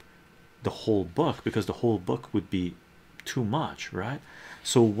ship the whole book because the whole book would be too much, right?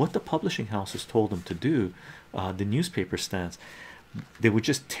 So what the publishing houses told them to do, the newspaper stands, they would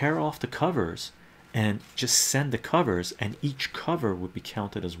just tear off the covers and just send the covers, and each cover would be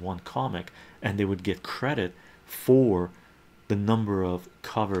counted as one comic, and they would get credit for the number of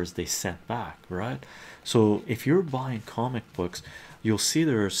covers they sent back, right? So if you're buying comic books, you'll see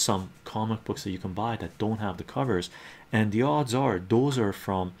there are some comic books that you can buy that don't have the covers, and the odds are those are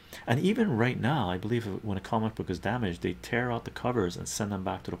from, and even right now I believe when a comic book is damaged, they tear out the covers and send them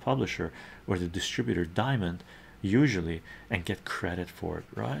back to the publisher or the distributor, Diamond usually, and get credit for it,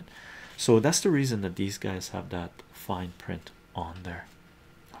 right? So that's the reason that these guys have that fine print on there.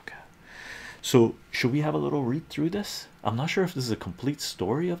 Okay, so should we have a little read through this? I'm not sure if this is a complete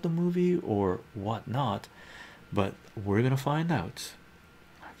story of the movie or whatnot, but we're gonna find out.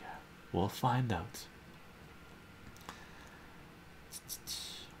 Okay, we'll find out.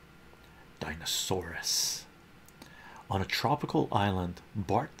 Dinosaurus. On a tropical island,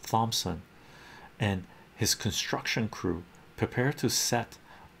 Bart Thompson and his construction crew prepare to set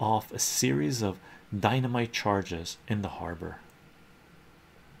off a series of dynamite charges in the harbor.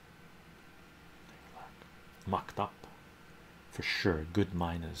 Mucked up for sure. Good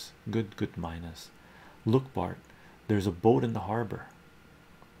miners, good miners. Look, Bart, there's a boat in the harbor.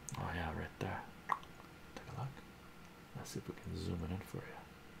 Oh yeah, right there. Take a look. Let's see if we can zoom it in for you.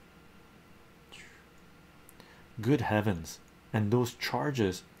 Good heavens, and those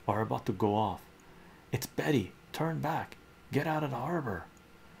charges are about to go off. It's Betty. Turn back, get out of the harbor.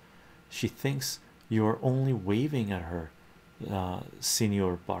 She thinks you're only waving at her,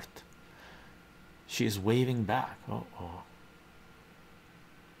 Senor Bart. She is waving back. Oh, oh.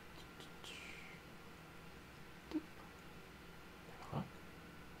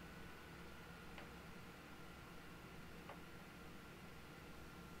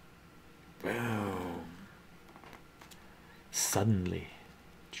 Boom. Suddenly,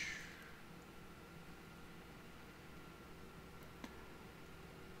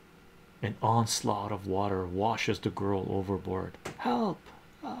 an onslaught of water washes the girl overboard. Help!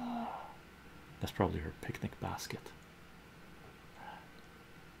 Ah. That's probably her picnic basket.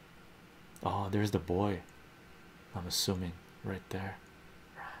 Oh, there's the boy, I'm assuming, right there.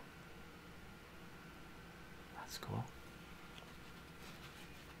 That's cool.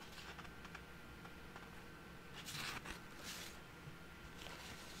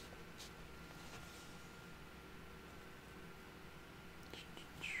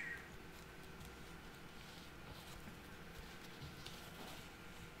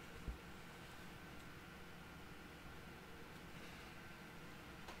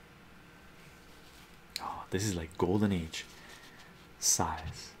 This is like golden age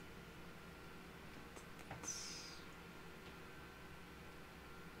size.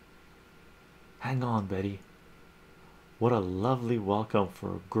 Hang on, Betty. What a lovely welcome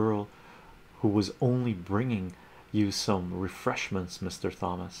for a girl who was only bringing you some refreshments, Mr.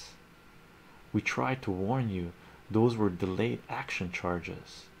 Thomas. We tried to warn you, those were delayed action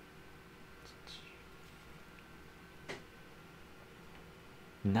charges.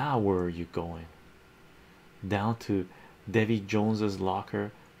 Now where are you going? Down to Davy Jones's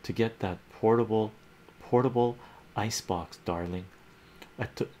locker to get that portable icebox, darling. I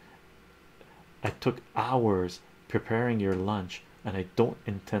took hours preparing your lunch, and I don't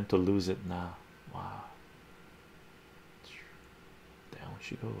intend to lose it now. Wow. Down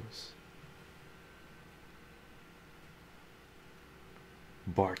she goes.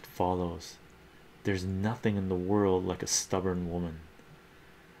 Bart follows. There's nothing in the world like a stubborn woman.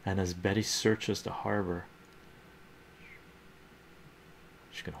 And as Betty searches the harbor,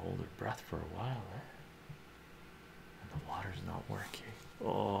 she can hold her breath for a while, eh? And the water's not working.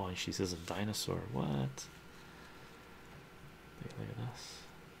 Oh, and she says a dinosaur. What? Look at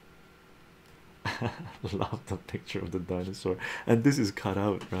this. Love the picture of the dinosaur, and this is cut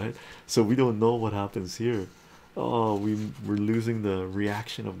out, right? So we don't know what happens here. Oh, we're losing the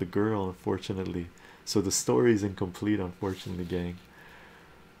reaction of the girl, unfortunately. So the story is incomplete, unfortunately, gang.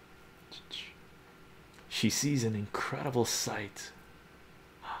 She sees an incredible sight.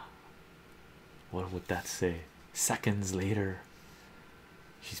 What would that say? Seconds later,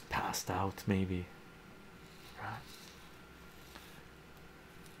 she's passed out, maybe, right?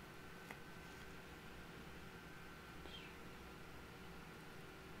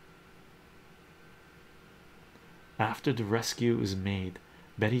 After the rescue is made,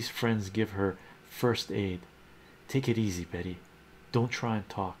 Betty's friends give her first aid. Take it easy, Betty. Don't try and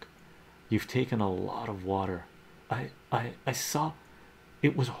talk. You've taken a lot of water. I saw.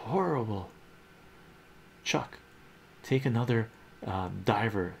 It was horrible. Chuck, take another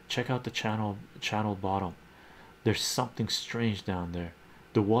diver. Check out the channel bottom. There's something strange down there.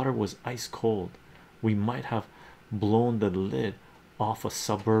 The water was ice cold. We might have blown the lid off a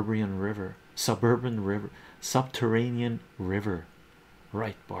subterranean river.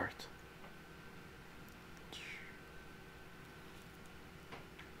 Right, Bart.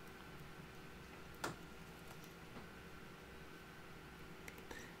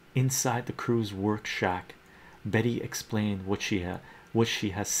 Inside the crew's work shack, Betty explained what she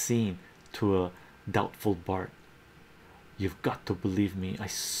has seen to a doubtful Bart. You've got to believe me, I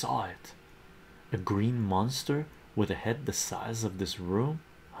saw it. A green monster with a head the size of this room,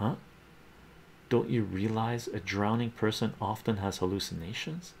 huh? Don't you realize a drowning person often has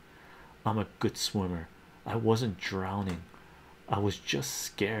hallucinations? I'm a good swimmer. I wasn't drowning. I was just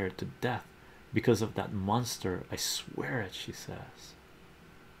scared to death because of that monster. I swear it, she says.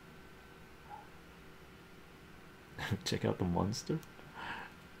 Check out the monster.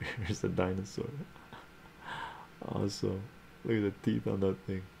 Here's the dinosaur. Awesome. Look at the teeth on that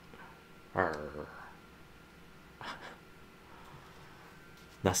thing. Arr.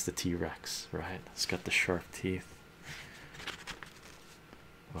 That's the T-Rex, right? It's got the sharp teeth.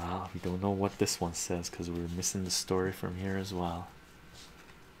 Wow, we don't know what this one says because we're missing the story from here as well.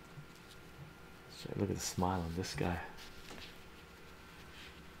 Look at the smile on this guy.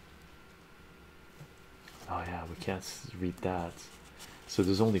 Oh yeah, we can't read that. So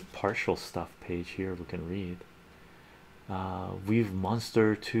there's only partial stuff page here we can read. We've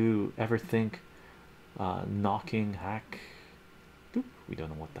monster to ever think knocking hack. Boop. We don't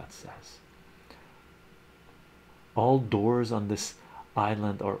know what that says. All doors on this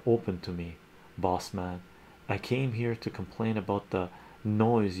island are open to me, boss man. I came here to complain about the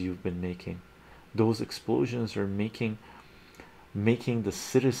noise you've been making. Those explosions are making the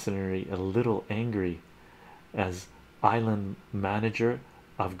citizenry a little angry. As island manager,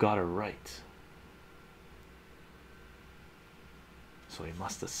 I've got a right. So he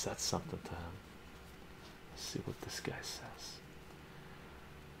must have said something to him. Let's see what this guy says.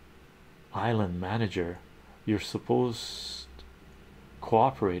 Island manager, you're supposed to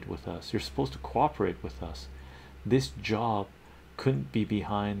cooperate with us. You're supposed to cooperate with us. This job couldn't be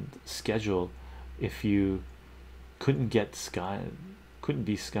behind schedule if you couldn't get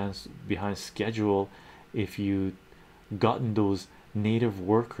behind schedule if you gotten those native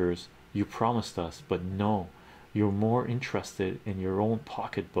workers you promised us. But no, you're more interested in your own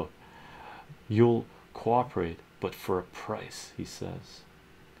pocketbook. You'll cooperate, but for a price, he says.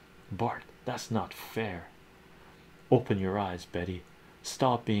 Bart, that's not fair. Open your eyes, Betty.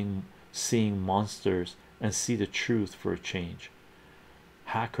 Stop seeing monsters and see the truth for a change.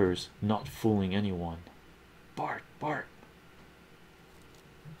 Hackers not fooling anyone. Bart, Bart.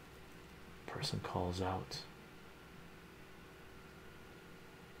 Person calls out.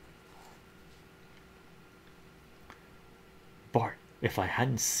 Bart, if I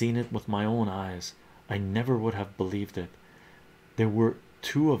hadn't seen it with my own eyes, I never would have believed it. There were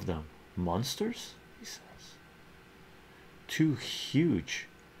two of them. Monsters, he says. Two huge,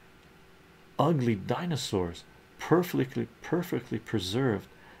 ugly dinosaurs, perfectly preserved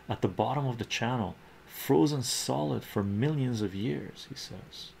at the bottom of the channel, frozen solid for millions of years, he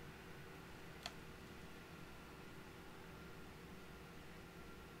says.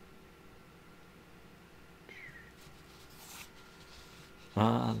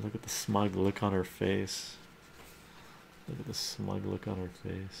 Ah, look at the smug look on her face. Look at the smug look on her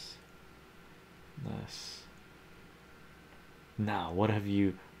face. Nice. Now, what have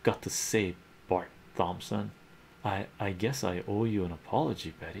you got to say, Bart Thompson? I guess I owe you an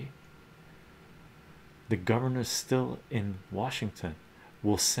apology, Betty. The governor's still in Washington.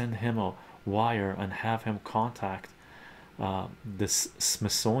 We'll send him a wire and have him contact the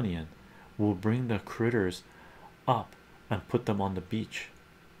Smithsonian. We'll bring the critters up and put them on the beach.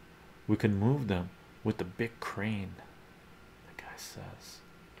 We can move them with the big crane, the guy says.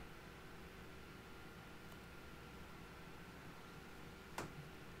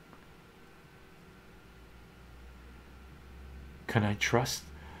 Can I trust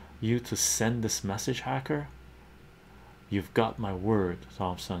you to send this message, hacker? You've got my word,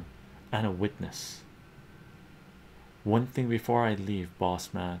 Thompson, and a witness. One thing before I leave,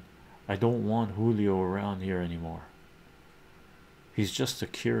 boss man. I don't want Julio around here anymore. He's just a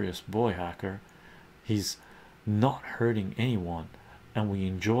curious boy, hacker. He's not hurting anyone, and we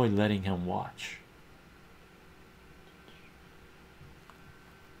enjoy letting him watch.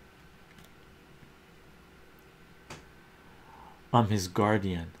 I'm his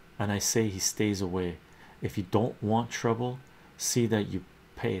guardian, and I say he stays away. If you don't want trouble, see that you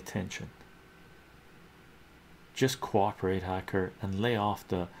pay attention. Just cooperate, hacker, and lay off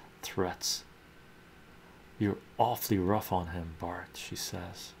the threats. You're awfully rough on him, Bart, she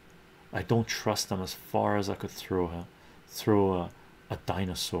says. I don't trust him as far as I could throw a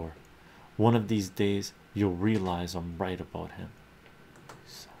dinosaur. One of these days you'll realize I'm right about him.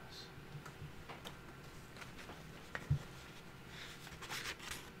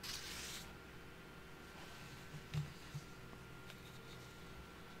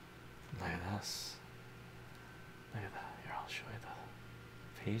 Look at this. Look at that. Here, I'll show you the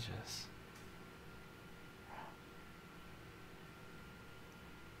pages.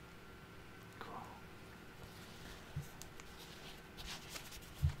 Cool.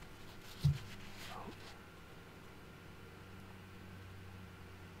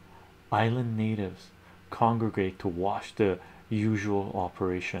 Island natives congregate to watch the usual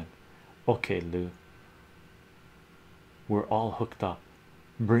operation. Okay, Lou. We're all hooked up.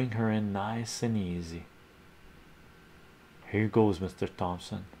 Bring her in nice and easy. Here goes, Mr.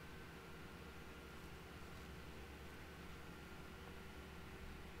 Thompson.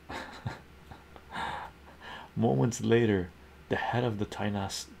 Moments later, the head of the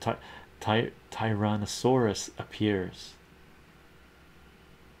Tyrannosaurus appears.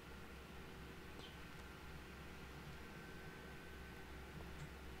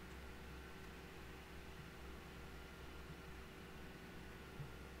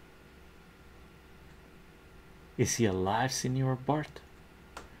 Is he alive, Senor Bart?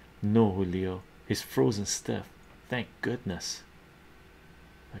 No, Julio. He's frozen stiff. Thank goodness.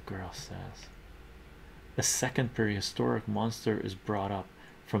 The girl says. A second prehistoric monster is brought up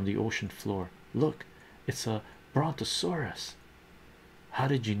from the ocean floor. Look, it's a Brontosaurus. How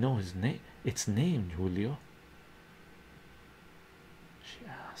did you know his name? It's named Julio. She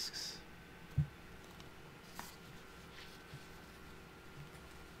asks.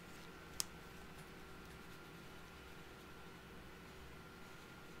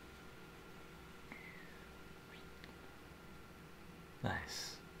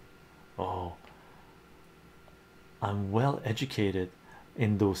 Nice. Oh, I'm well educated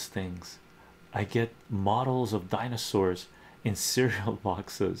in those things. I get models of dinosaurs in cereal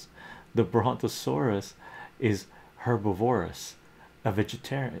boxes. The Brontosaurus is herbivorous, a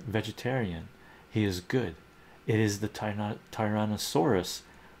vegetarian. He is good. It is the Tyrannosaurus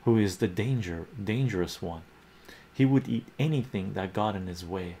who is the dangerous one. He would eat anything that got in his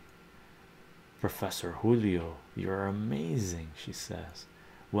way. Professor Julio, you're amazing, she says.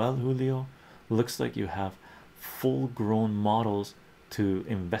 Well, Julio, looks like you have full-grown models to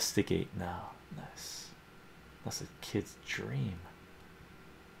investigate now. Nice. That's a kid's dream.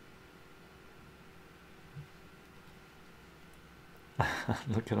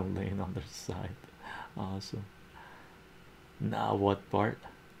 Look at him laying on their side. Awesome. Now what, Bart?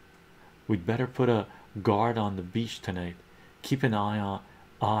 We'd better put a guard on the beach tonight. Keep an eye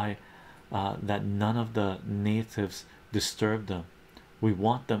that none of the natives disturb them. We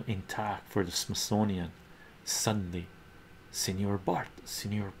want them intact for the Smithsonian. Suddenly, Senor Bart,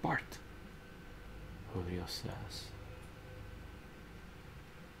 Julio says.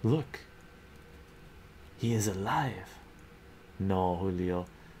 Look, he is alive. No, Julio,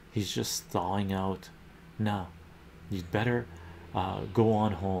 he's just thawing out. Now, you'd better go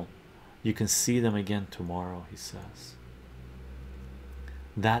on home. You can see them again tomorrow, he says.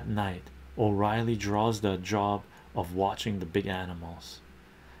 That night, O'Reilly draws the job of watching the big animals.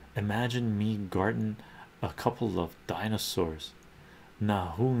 Imagine me guarding a couple of dinosaurs.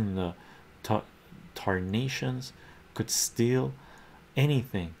 Now, who in the tarnations could steal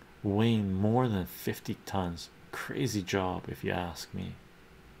anything weighing more than 50 tons? Crazy job, if you ask me,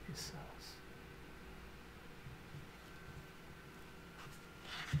 he says.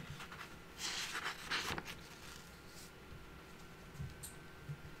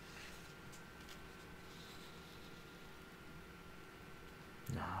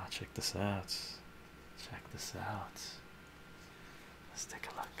 Check this out. Check this out. Let's take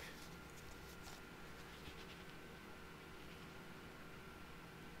a look.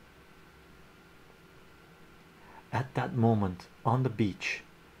 At that moment on the beach,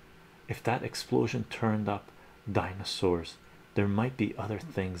 if that explosion turned up dinosaurs, there might be other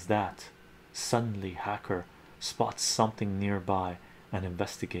things that suddenly Hacker spots something nearby and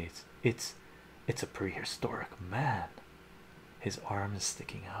investigates. It's a prehistoric man. His arm is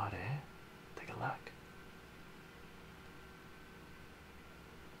sticking out, eh? Take a look.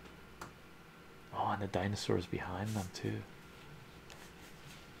 Oh, and the dinosaurs behind them too.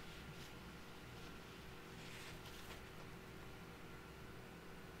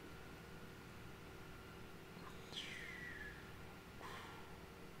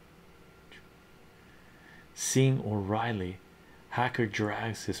 Seeing O'Reilly, Hacker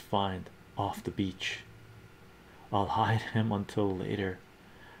drags his find off the beach. I'll hide him until later.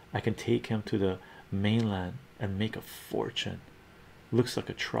 I can take him to the mainland and make a fortune. Looks like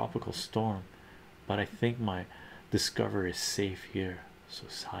a tropical storm, but I think my discovery is safe here. So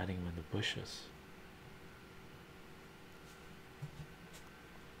it's hiding in the bushes.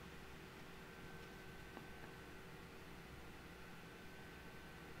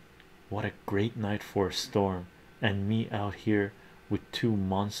 What a great night for a storm, and me out here with two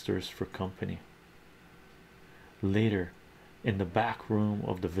monsters for company. Later, in the back room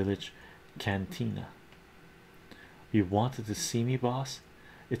of the village cantina. You wanted to see me, boss?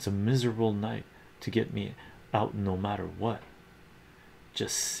 It's a miserable night to get me out no matter what.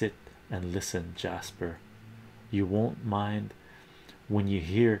 Just sit and listen, Jasper. You won't mind when you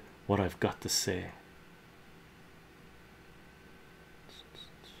hear what I've got to say.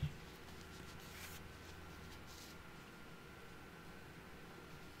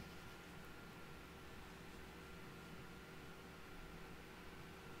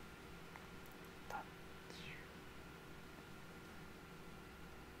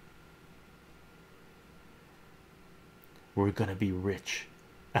 We're gonna be rich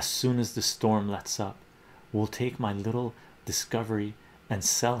as soon as the storm lets up. We'll take my little discovery and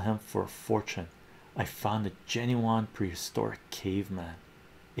sell him for a fortune. I found a genuine prehistoric caveman.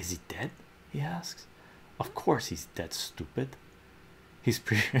 Is he dead? He asks. Of course he's dead, stupid. He's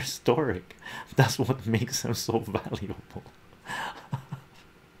prehistoric. That's what makes him so valuable.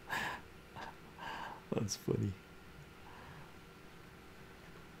 That's funny.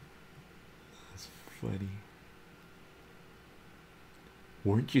 That's funny.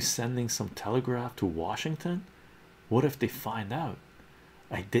 Weren't you sending some telegraph to Washington? What if they find out?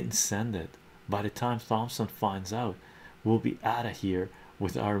 I didn't send it. By the time Thompson finds out, we'll be out of here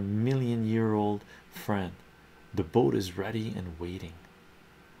with our million-year-old friend. The boat is ready and waiting.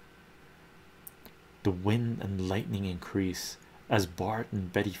 The wind and lightning increase as Bart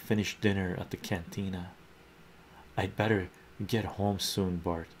and Betty finish dinner at the cantina. I'd better get home soon,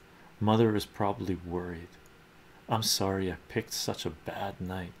 Bart. Mother is probably worried. I'm sorry I picked such a bad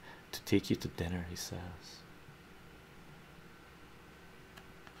night to take you to dinner, he says.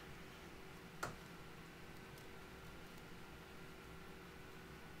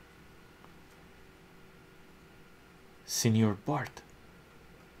 Signor Bart,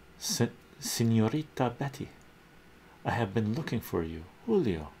 Signorita Betty, I have been looking for you.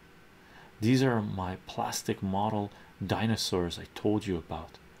 Julio, these are my plastic model dinosaurs I told you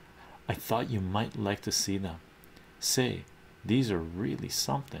about. I thought you might like to see them. Say, these are really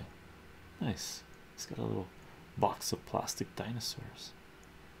something. Nice. It's got a little box of plastic dinosaurs.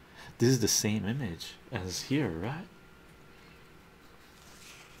 This is the same image as here, right?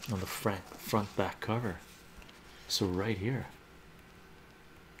 On the front back cover. So right here,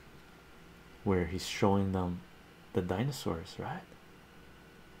 where he's showing them the dinosaurs, right?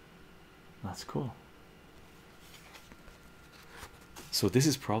 That's cool. So this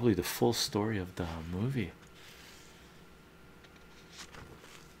is probably the full story of the movie.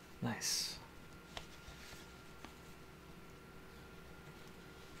 Nice.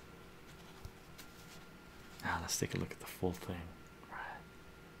 Now let's take a look at the full thing. Right.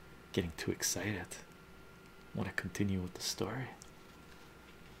 Getting too excited. Want to continue with the story.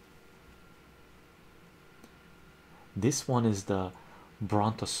 This one is the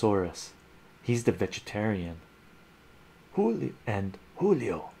Brontosaurus. He's the vegetarian.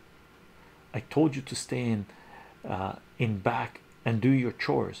 Julio, I told you to stay in back and do your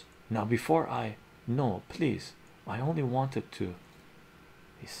chores. Now before I no, please, I only wanted to,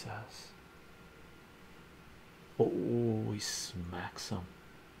 he says. Oh, he smacks him.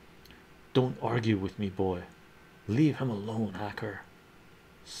 Don't argue with me, boy. Leave him alone, hacker.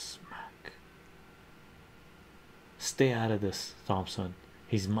 Smack. Stay out of this, Thompson.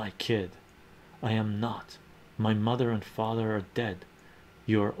 He's my kid. I am not. My mother and father are dead.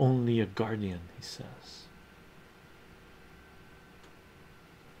 You are only a guardian, he says.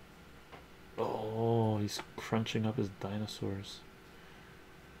 Oh, he's crunching up his dinosaurs.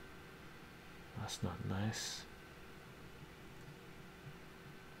 That's not nice.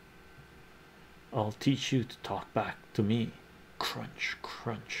 I'll teach you to talk back to me. Crunch,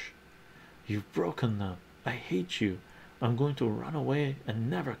 crunch. You've broken them. I hate you. I'm going to run away and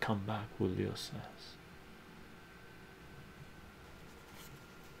never come back, Julio says.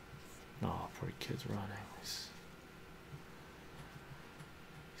 Oh, poor kid's running. He's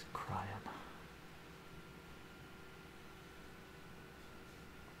crying.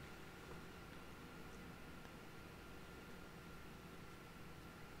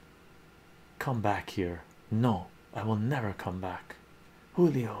 Come back here. No, I will never come back.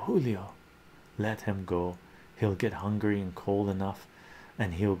 Julio, Julio. Let him go. He'll get hungry and cold enough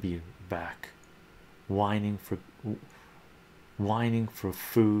and he'll be back. Whining whining for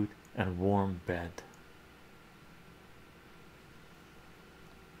food and warm bed.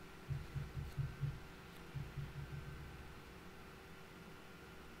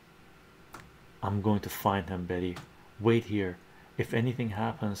 I'm going to find him, Betty. Wait here. If anything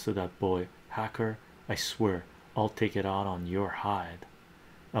happens to that boy Hacker, I swear I'll take it out on your hide.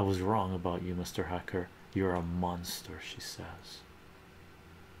 I was wrong about you, Mr. Hacker. You're a monster, she says.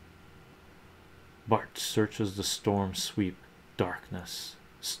 Bart searches the storm sweep darkness.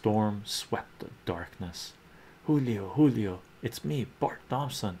 Storm swept darkness. Julio, Julio, it's me, Bart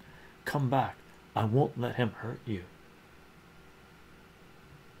Thompson. Come back. I won't let him hurt you.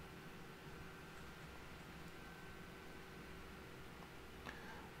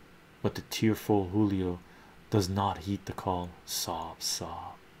 But the tearful Julio does not heed the call. Sob,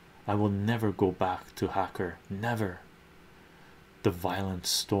 sob. I will never go back to Hacker. Never. The violent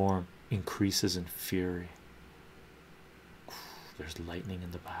storm increases in fury. There's lightning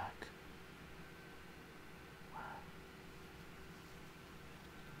in the back.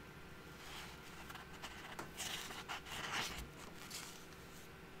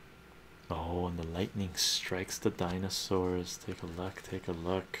 Oh, and the lightning strikes the dinosaurs. Take a look, take a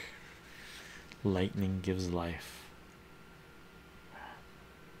look. Lightning gives life.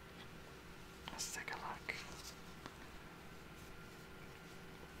 Let's take a look.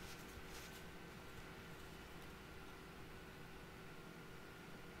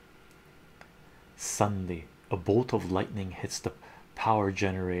 Suddenly, a bolt of lightning hits the power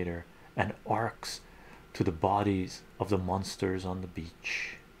generator and arcs to the bodies of the monsters on the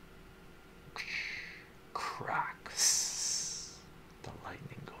beach. Cracks. The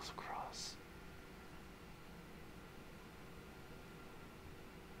lightning goes across.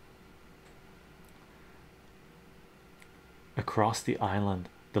 Across the island,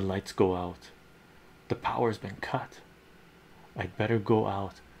 the lights go out. The power's been cut. I'd better go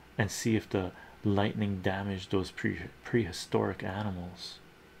out and see if the lightning damaged those prehistoric animals.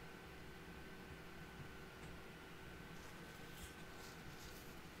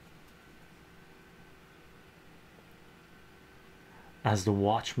 As the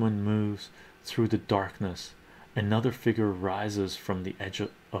watchman moves through the darkness, another figure rises from the edge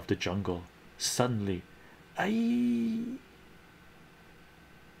of the jungle. Suddenly, aye!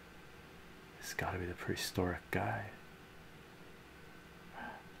 It's got to be the prehistoric guy.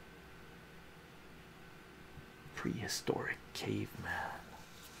 Prehistoric caveman.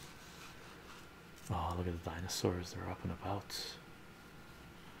 Oh, look at the dinosaurs, they're up and about.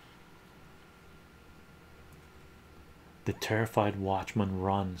 The terrified watchman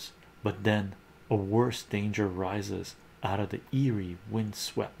runs, but then a worse danger rises out of the eerie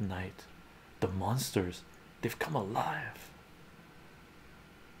wind-swept night. The monsters, they've come alive.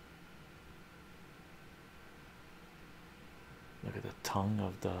 Look at the tongue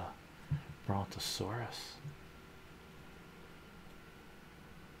of the Brontosaurus.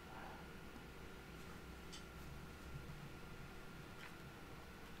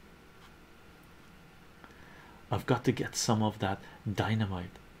 I've got to get some of that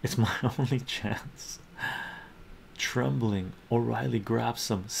dynamite. It's my only chance. Trembling, O'Reilly grabs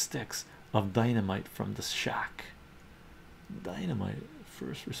some sticks of dynamite from the shack. Dynamite.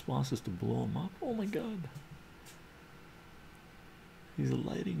 First response is to blow him up. Oh my god. He's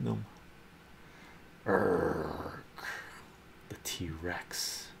lighting them. Urgh. The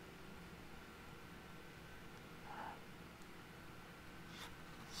T-Rex.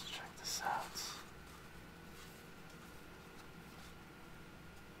 Let's check this out.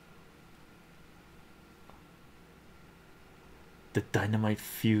 The dynamite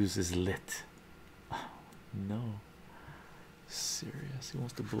fuse is lit. Oh, no. Serious. He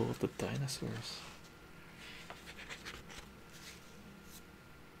wants to blow up the dinosaurs.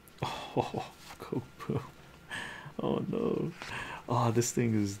 Oh, go boom. Oh no. Oh, this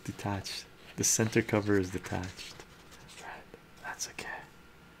thing is detached. The center cover is detached. Right, that's okay.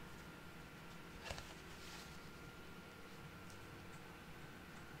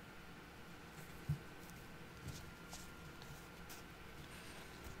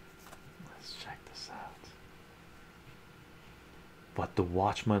 Let's check this out. But the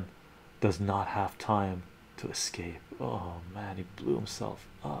watchman does not have time to escape. Oh man, he blew himself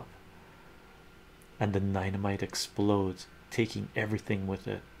up. And the dynamite explodes, taking everything with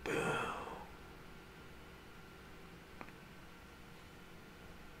it. Boom.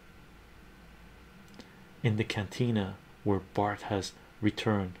 In the cantina where Bart has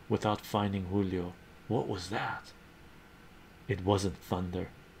returned without finding Julio. What was that? It wasn't thunder,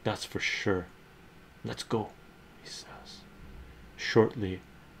 that's for sure. Let's go, he says. Shortly,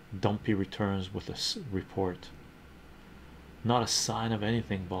 Dumpy returns with a report. Not a sign of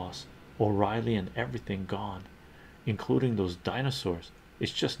anything, boss. O'Reilly and everything gone, including those dinosaurs.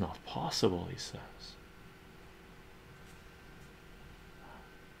 It's just not possible, he says.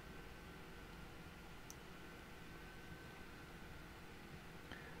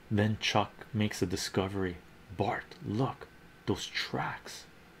 Then Chuck makes a discovery. Bart, look, those tracks.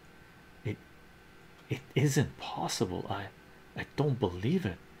 It it isn't possible. I don't believe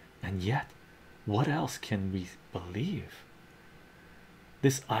it. And yet, what else can we believe?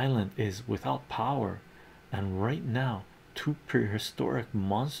 This island is without power, and right now, two prehistoric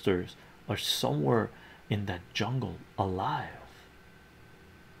monsters are somewhere in that jungle alive.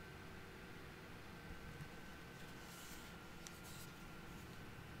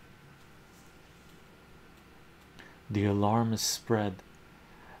 The alarm is spread,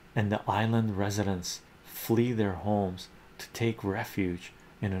 and the island residents flee their homes to take refuge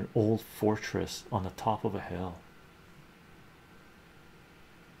in an old fortress on the top of a hill.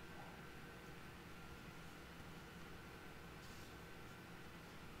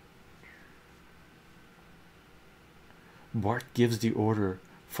 Bart gives the order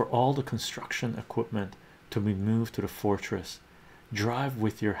for all the construction equipment to be moved to the fortress. Drive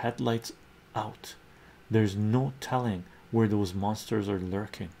with your headlights out. There's no telling where those monsters are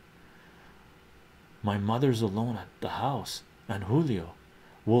lurking. My mother's alone at the house, and Julio.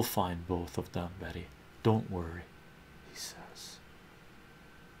 We'll find both of them, Betty. Don't worry, he says.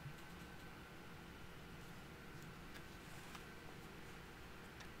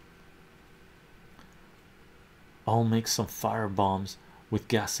 I'll make some fire bombs with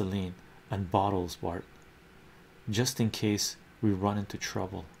gasoline and bottles, Bart, just in case we run into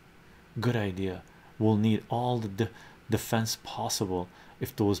trouble. Good idea. We'll need all the defense possible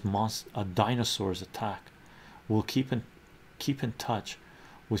if those dinosaurs attack. We'll keep in touch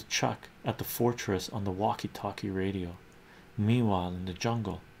with Chuck at the fortress on the walkie-talkie radio. Meanwhile, in the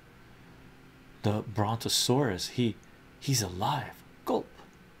jungle, the Brontosaurus, he's alive. Gulp,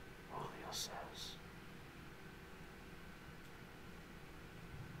 Julio says.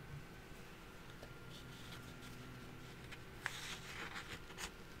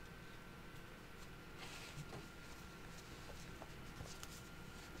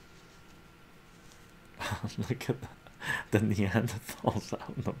 Look at the Neanderthals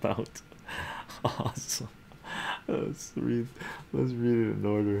out and about. Awesome. Let's read it in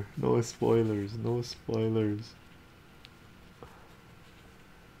order. No spoilers, no spoilers.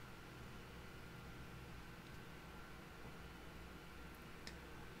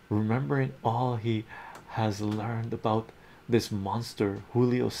 Remembering all he has learned about this monster,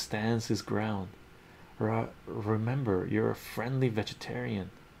 Julio stands his ground. Remember, you're a friendly vegetarian,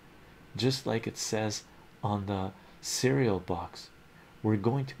 just like it says on the cereal box. We're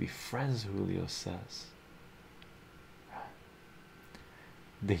going to be friends, Julio says.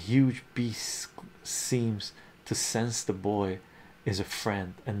 The huge beast seems to sense the boy is a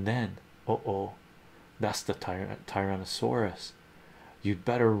friend, and then, oh, that's the Tyrannosaurus. You'd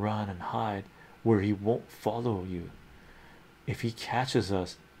better run and hide where he won't follow you. If he catches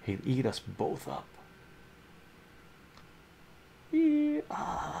us, he'll eat us both up.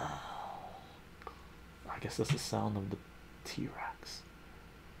 I guess that's the sound of the T-Rex.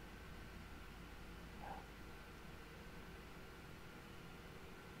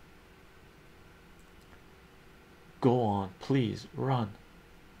 Go on, please run.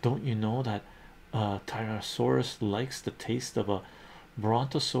 Don't you know that Tyrannosaurus likes the taste of a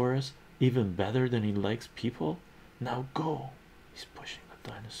Brontosaurus even better than he likes people? Now go. He's pushing the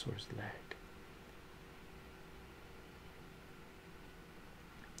dinosaur's leg.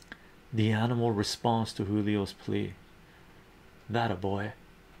 The animal responds to Julio's plea. That a boy.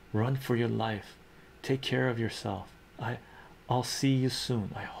 Run for your life. Take care of yourself. I'll see you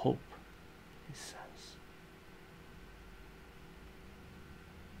soon, I hope, he says.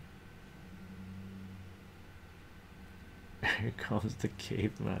 Here comes the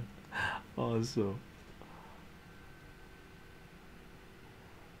caveman. Also,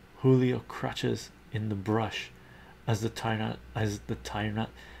 Julio crouches in the brush as the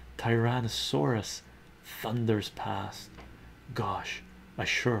Tyrannosaurus thunders past. Gosh, I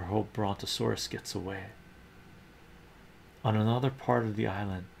sure hope Brontosaurus gets away. On another part of the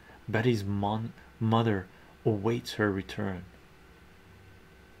island, Betty's mother awaits her return.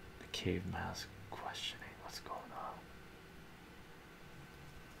 The caveman's questioning what's going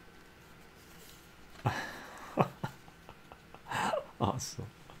on. Awesome.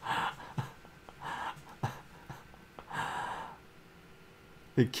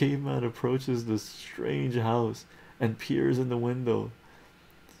 The caveman approaches the strange house and peers in the window.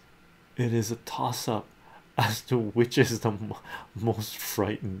 It is a toss-up as to which is the most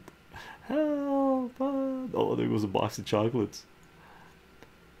frightened. Help! Oh, there goes a box of chocolates.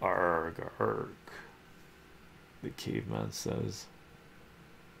 Arg, arg, the caveman says.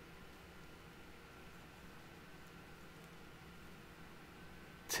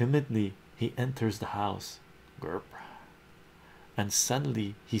 Timidly, he enters the house. Grp. And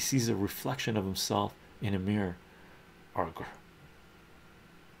suddenly he sees a reflection of himself in a mirror. Arg.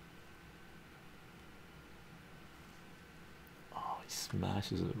 Oh, he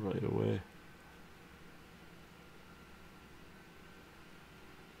smashes it right away.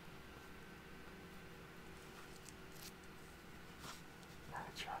 Let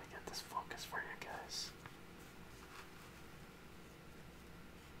me try to get this focus for you guys.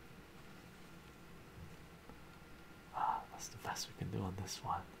 Ah, that's the best we can do on this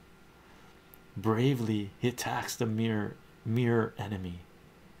one. Bravely, he attacks the mirror enemy,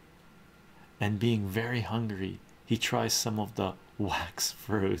 and being very hungry, he tries some of the wax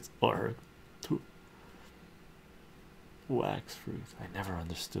fruit or wax fruit. I never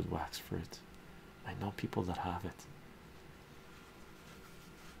understood wax fruit. I know people that have it.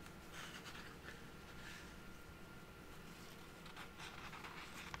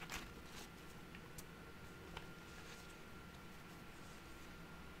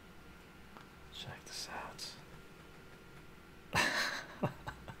 Check this out.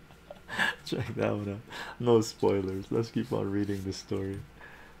 Check that one out. No spoilers. Let's keep on reading the story.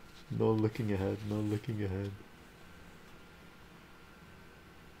 No looking ahead. No looking ahead.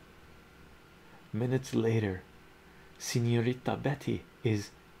 Minutes later, Senorita Betty, is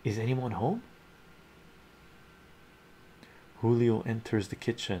anyone home? Julio enters the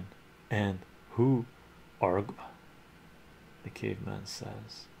kitchen, and who are, the caveman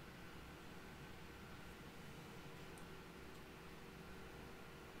says.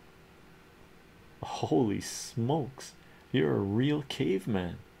 Holy smokes, you're a real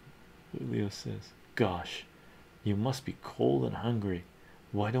caveman, Julio says. Gosh, you must be cold and hungry.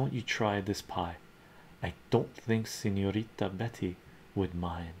 Why don't you try this pie? I don't think Senorita Betty would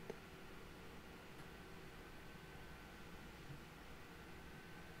mind.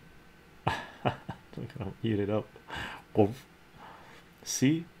 Look, I'll eat it up. Oh,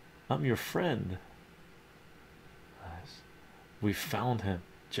 see, I'm your friend. Nice. We found him,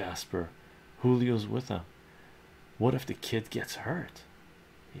 Jasper. Julio's with him. What if the kid gets hurt?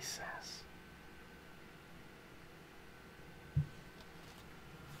 He says.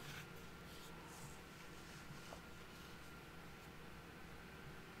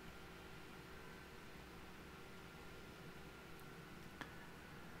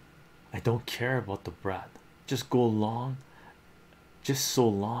 I don't care about the brat. Just go along, just so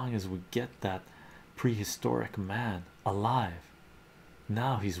long as we get that prehistoric man alive.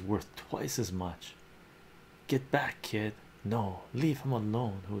 Now he's worth twice as much. Get back, kid. No, leave him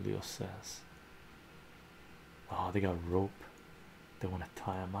alone, Julio says. Oh, they got rope. They want to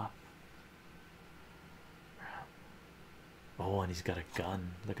tie him up. Oh, and he's got a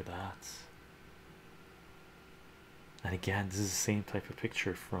gun. Look at that. And again, this is the same type of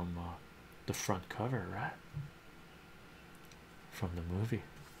picture from the front cover, right? From the movie.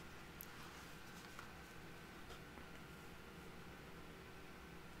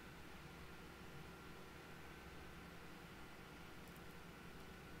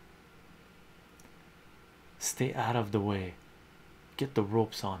 Stay out of the way. Get the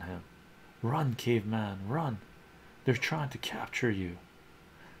ropes on him. Run, caveman, run. They're trying to capture you.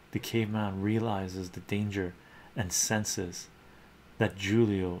 The caveman realizes the danger and senses that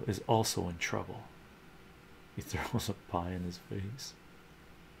Julio is also in trouble. He throws a pie in his face.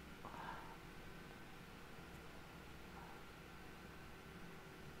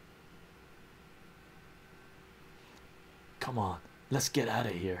 Come on, let's get out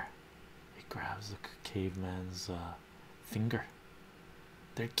of here. He grabs the caveman's finger.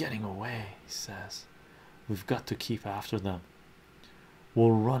 They're getting away, he says. We've got to keep after them.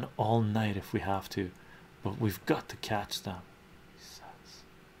 We'll run all night if we have to, but we've got to catch them, he says.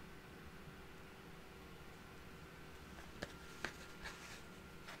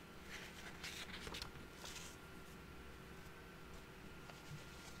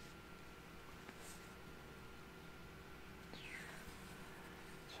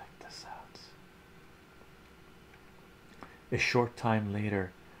 Check this out. A short time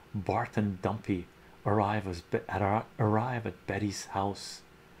later, Bart and Dumpy arrive at Betty's house.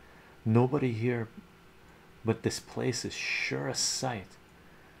 Nobody here, but this place is sure a sight.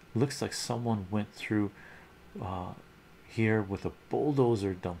 Looks like someone went through here with a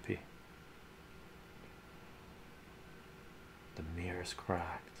bulldozer, Dumpy. The mirror's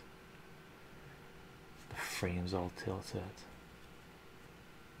cracked. The frame's all tilted.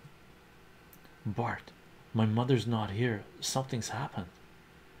 Bart, my mother's not here. Something's happened.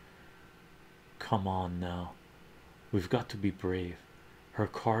 Come on now. We've got to be brave. Her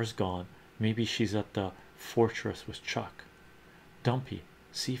car's gone. Maybe she's at the fortress with Chuck. Dumpy,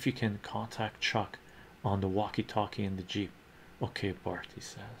 see if you can contact Chuck on the walkie-talkie in the Jeep. Okay, Bart, he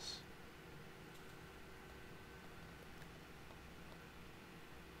says.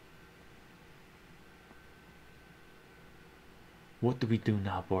 What do we do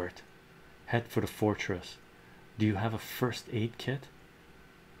now, Bart? Head for the fortress. Do you have a first aid kit?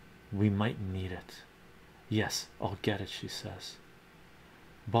 We might need it. Yes, I'll get it, she says.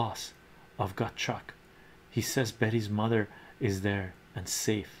 Boss, I've got Chuck. He says Betty's mother is there and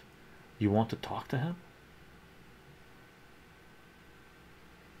safe. You want to talk to him?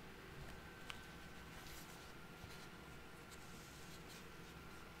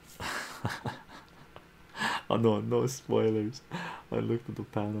 Oh no, no spoilers. I looked at the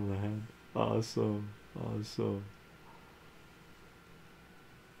panel ahead. Awesome, awesome.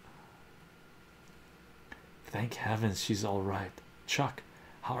 Thank heavens she's all right. Chuck,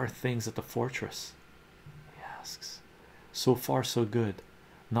 how are things at the fortress? He asks. So far so good.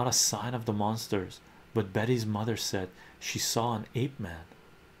 Not a sign of the monsters, but Betty's mother said she saw an ape man.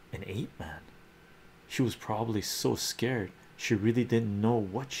 An ape man? She was probably so scared she really didn't know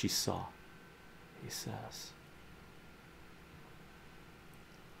what she saw, he says.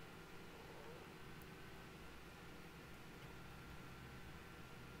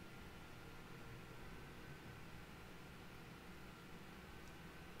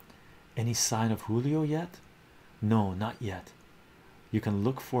 Any sign of Julio yet? No, not yet. You can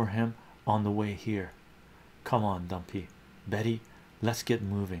look for him on the way here. Come on, Dumpy. Betty, let's get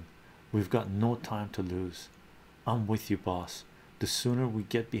moving. We've got no time to lose. I'm with you, boss. The sooner we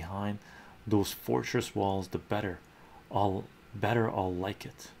get behind those fortress walls, the better. I'll like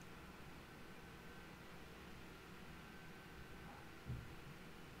it.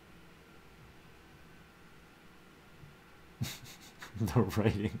 the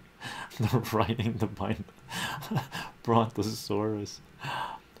writing the bind Brontosaurus.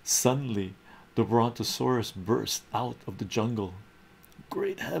 Suddenly the Brontosaurus burst out of the jungle.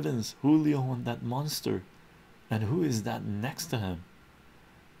 Great heavens, Julio and that monster. And who is that next to him?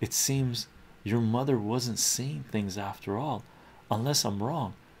 It seems your mother wasn't seeing things after all. Unless I'm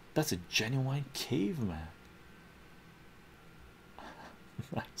wrong, that's a genuine caveman.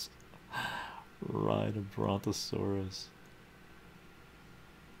 That's right, a Brontosaurus.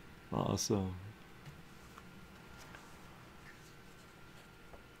 Awesome.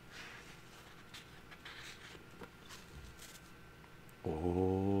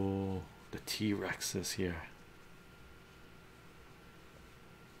 Oh, the T-Rex is here.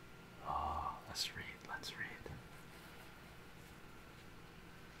 Oh, let's read.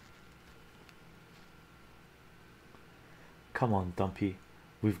 Come on, Dumpy.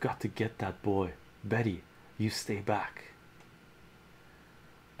 We've got to get that boy. Betty, you stay back.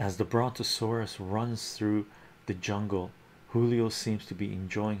 As the Brontosaurus runs through the jungle, Julio seems to be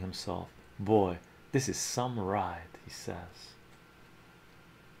enjoying himself. Boy, this is some ride, he says.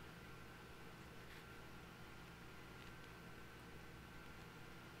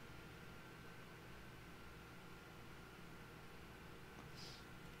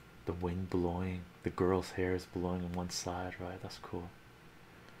 The wind blowing, the girl's hair is blowing on one side, right? That's cool.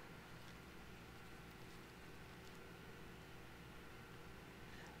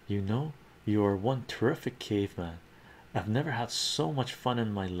 You know, you are one terrific caveman. I've never had so much fun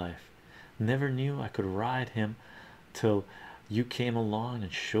in my life. Never knew I could ride him till you came along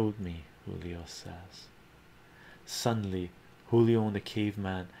and showed me, Julio says. Suddenly, Julio and the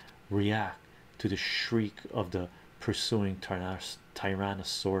caveman react to the shriek of the pursuing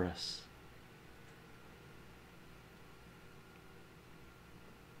Tyrannosaurus.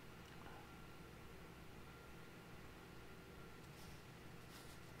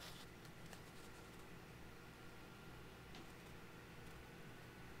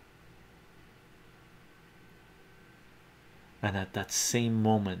 And at that same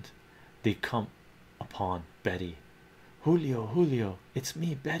moment, they come upon Betty. Julio, Julio, it's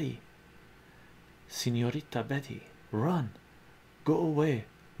me, Betty. Senorita Betty, run, go away,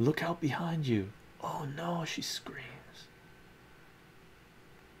 look out behind you. Oh no, she screams.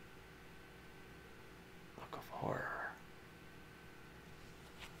 Look of horror.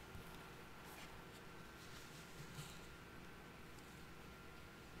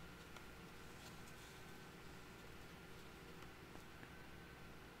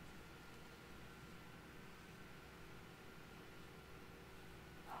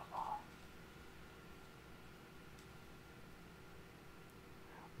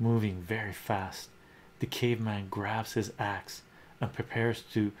 moving very fast. The caveman grabs his axe and prepares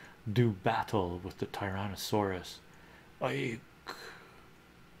to do battle with the Tyrannosaurus. Ay,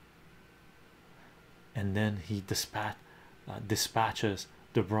 and then he dispatches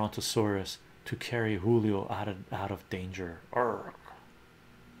the Brontosaurus to carry Julio out of danger. Urgh.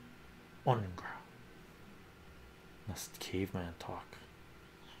 Ungra. That's caveman talk.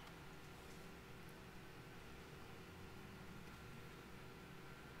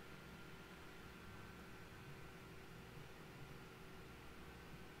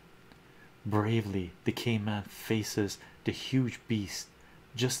 Bravely, the caveman faces the huge beast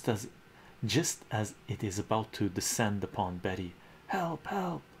just as it is about to descend upon Betty. Help,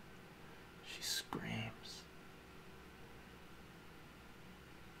 help! She screams.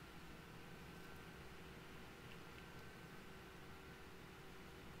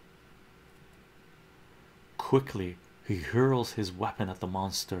 Quickly, he hurls his weapon at the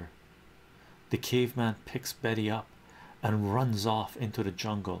monster. The caveman picks Betty up and runs off into the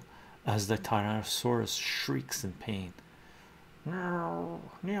jungle as the Tyrannosaurus shrieks in pain. I don't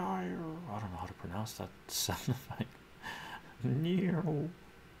know how to pronounce that sound effect. Look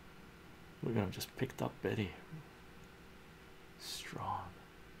at him, just picked up Betty. Strong.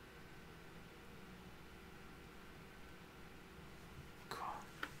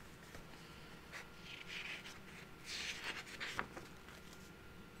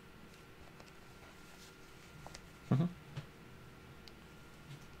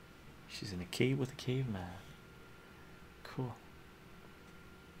 She's in a cave with a caveman. Cool.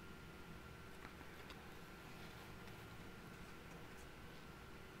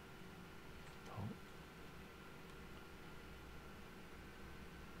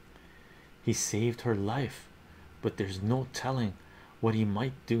 He saved her life, but there's no telling what he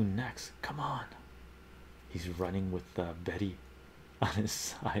might do next. Come on. He's running with Betty on his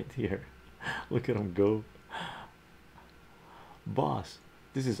side here. Look at him go. Boss,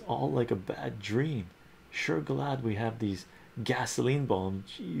 this is all like a bad dream. Sure glad we have these gasoline bombs.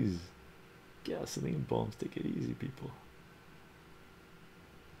 Jeez. Gasoline bombs, take it easy, people.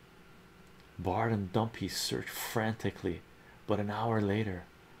 Bart and Dumpy search frantically, but an hour later,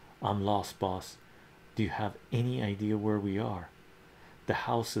 I'm lost, boss. Do you have any idea where we are? The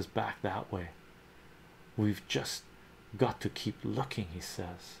house is back that way. We've just got to keep looking, he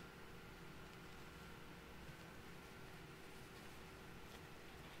says.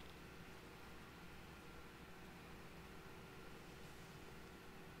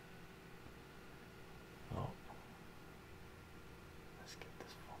 Oh, let's get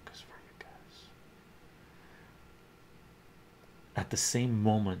this focus for you guys. At the same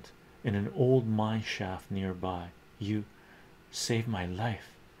moment, in an old mine shaft nearby, you saved my life.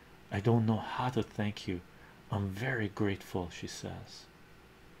 I don't know how to thank you. I'm very grateful, she says.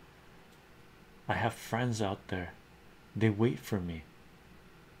 I have friends out there. They wait for me.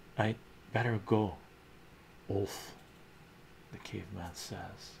 I better go. Wolf, the caveman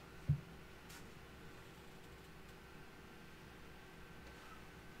says.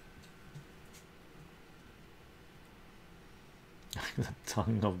 The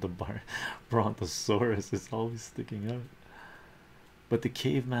tongue of the Brontosaurus is always sticking out. But the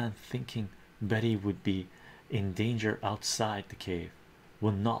caveman, thinking Betty would be in danger outside the cave,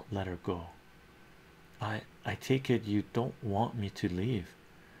 will not let her go. I take it you don't want me to leave.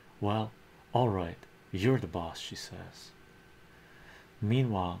 Well, all right, you're the boss, she says.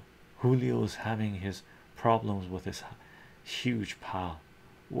 Meanwhile, Julio is having his problems with his huge pal.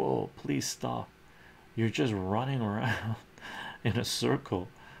 Whoa, please stop. You're just running around in a circle.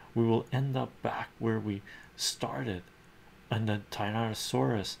 We will end up back where we started, and the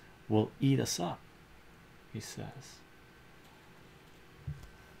Tyrannosaurus will eat us up, he says.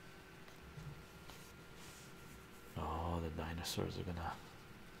 Oh, the dinosaurs are gonna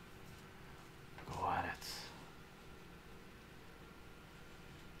go at it.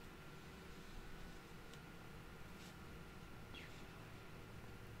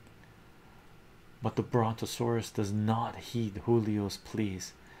 But the Brontosaurus does not heed Julio's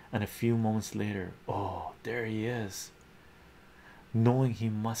pleas, and a few moments later, oh, there he is. Knowing he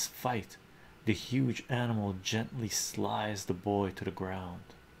must fight, the huge animal gently slides the boy to the ground.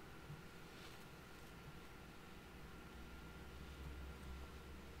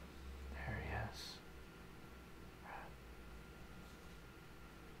 There he is.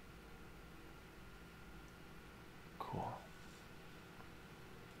 Cool.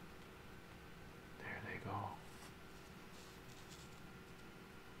 There they go.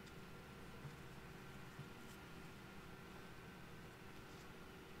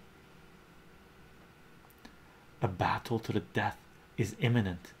 A battle to the death is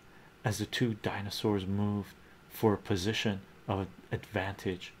imminent as the two dinosaurs moved for a position of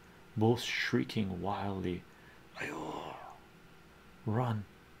advantage, both shrieking wildly. Ayo! Run,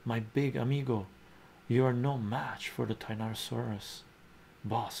 my big amigo. You are no match for the Tyrannosaurus.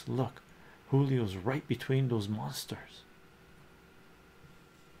 Boss, look, Julio's right between those monsters.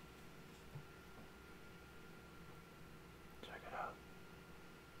 Check it out.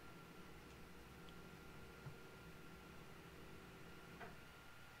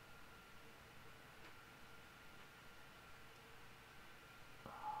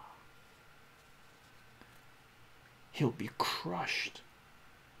 He'll be crushed.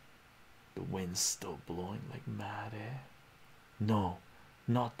 The wind's still blowing like mad, eh? No,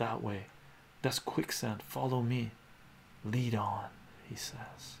 not that way. That's quicksand. Follow me. Lead on, he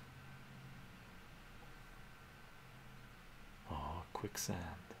says. Oh, quicksand.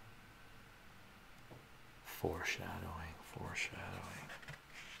 Foreshadowing, foreshadowing.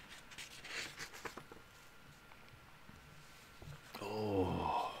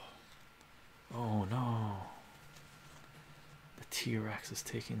 Oh, oh no. The T-Rex is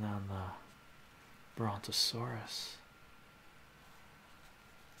taking down the Brontosaurus.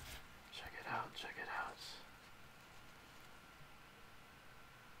 Check it out, check it out.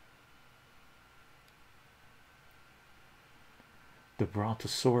 The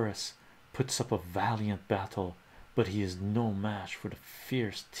Brontosaurus puts up a valiant battle, but he is no match for the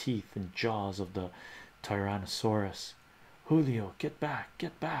fierce teeth and jaws of the Tyrannosaurus. Julio, get back,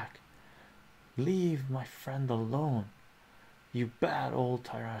 get back. Leave my friend alone, you bad old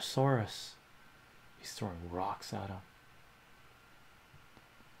Tyrannosaurus. He's throwing rocks at him.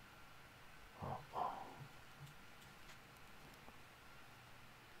 Oh, oh.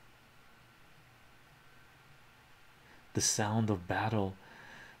 The sound of battle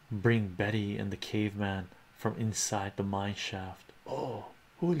bring Betty and the caveman from inside the mine shaft. Oh,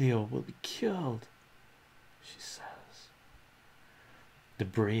 Julio will be killed, she says. The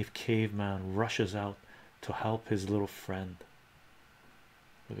brave caveman rushes out to help his little friend.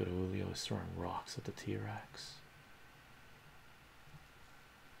 Look at Julio, is throwing rocks at the T-Rex.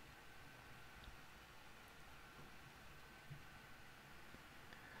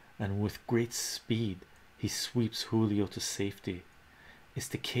 And with great speed he sweeps Julio to safety. It's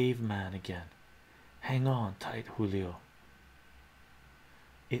the caveman again. Hang on tight, Julio.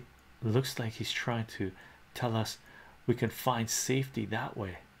 It looks like he's trying to tell us we can find safety that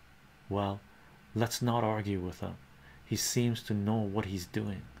way. Well, let's not argue with him. He seems to know what he's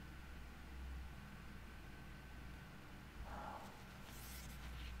doing.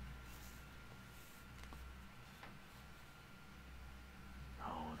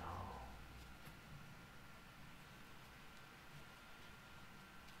 Oh no.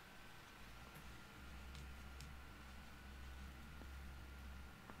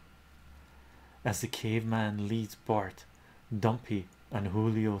 As the caveman leads Bart, Dumpy, and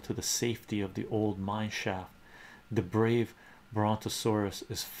Julio to the safety of the old mine shaft, the brave Brontosaurus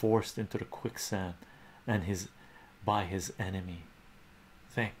is forced into the quicksand and by his enemy.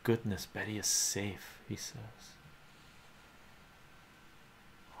 Thank goodness Betty is safe, he says.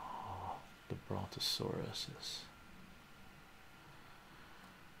 Oh, the Brontosaurus is.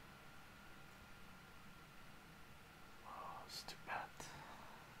 Oh, it's too bad.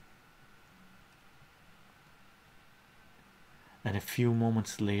 And a few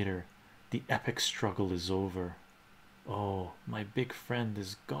moments later, the epic struggle is over. Oh, my big friend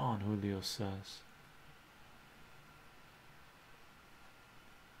is gone, Julio says.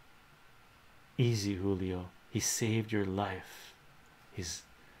 Easy, Julio. He saved your life. He's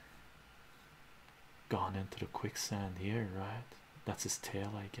gone into the quicksand here, right? That's his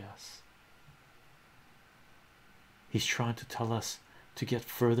tail, I guess. He's trying to tell us to get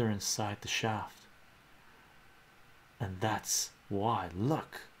further inside the shaft. And that's why,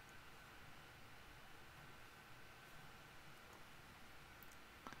 look.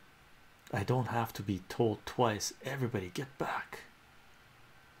 I don't have to be told twice. Everybody get back.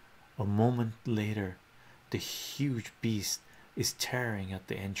 A moment later, the huge beast is tearing at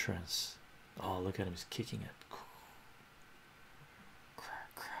the entrance. Oh, look at him, he's kicking it.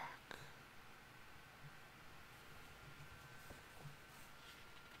 Crack, crack.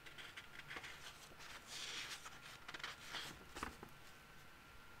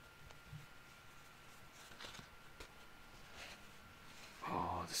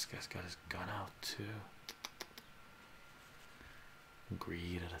 Oh, this guy's got his gun out too.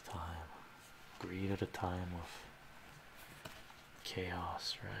 Greed at a time. Greed at a time of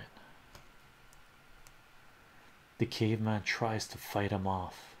chaos, right? The caveman tries to fight him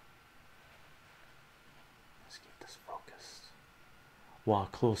off. Let's keep this focused. while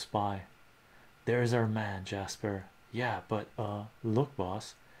close by. There's our man, Jasper. Yeah, but look,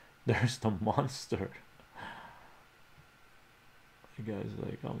 boss, there's the monster. The guy's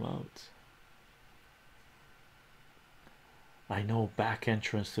like, I'm out. I know back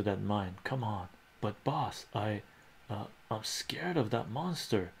entrance to that mine. Come on. But boss, I'm scared of that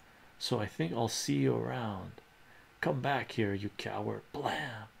monster. So I think I'll see you around. Come back here, you coward.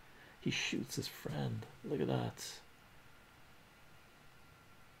 Blam. He shoots his friend. Look at that.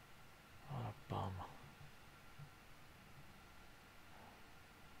 What a bum.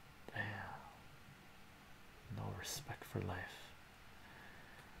 Damn. No respect for life.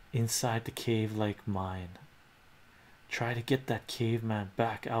 Inside the cave like mine. Try to get that caveman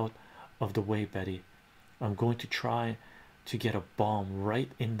back out of the way, Betty. I'm going to try to get a bomb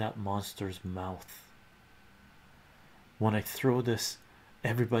right in that monster's mouth. When I throw this,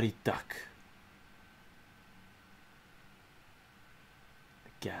 everybody duck. The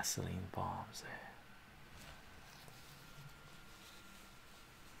gasoline bombs, eh?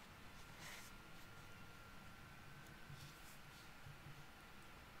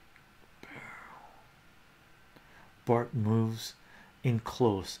 Bart moves in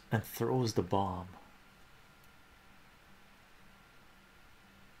close and throws the bomb.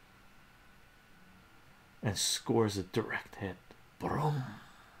 And scores a direct hit. Boom.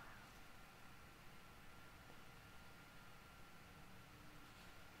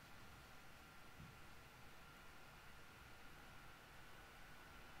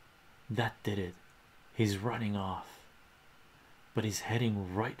 That did it. He's running off. But he's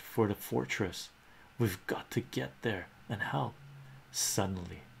heading right for the fortress. We've got to get there and help.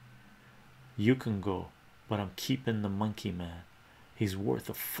 Suddenly, you can go, but I'm keeping the monkey man. He's worth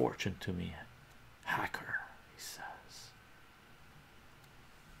a fortune to me. Hacker, he says.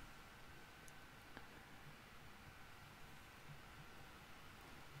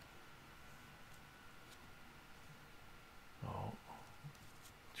 Oh,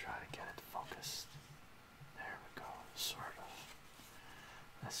 try to get it focused. There we go, sort of.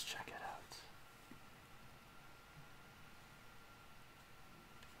 Let's check it out.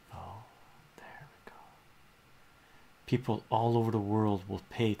 Oh, there we go. People all over the world will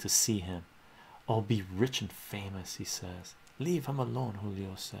pay to see him. I'll be rich and famous, he says. Leave him alone,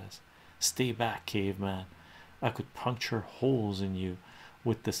 Julio says. Stay back, caveman. I could puncture holes in you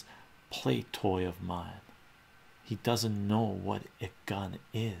with this play toy of mine. He doesn't know what a gun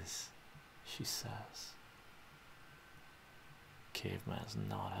is, she says. Caveman's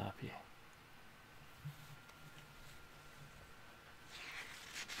not happy.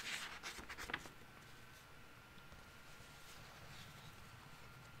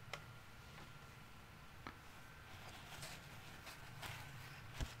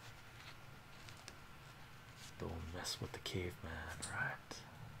 Don't mess with the caveman, right?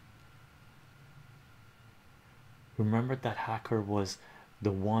 Remember that hacker was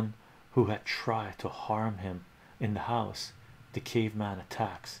the one who had tried to harm him in the house. The caveman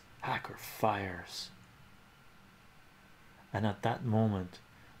attacks. Hacker fires. And at that moment,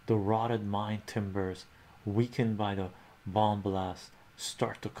 the rotted mine timbers, weakened by the bomb blast,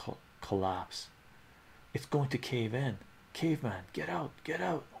 start to collapse. It's going to cave in. Caveman, get out, get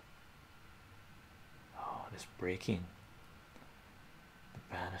out. Oh, it is breaking the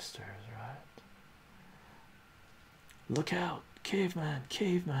banisters, right? Look out, caveman,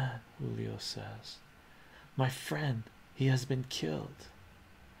 caveman, Julio says. My friend, he has been killed.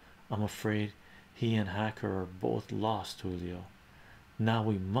 I'm afraid he and Hacker are both lost, Julio. Now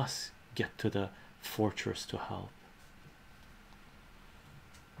we must get to the fortress to help.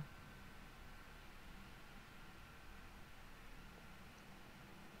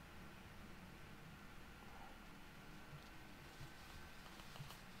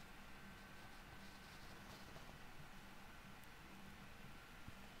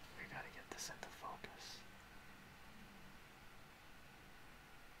 Into focus.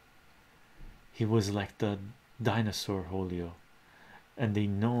 He was like the dinosaur, Julio, and they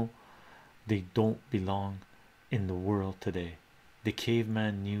know they don't belong in the world today. The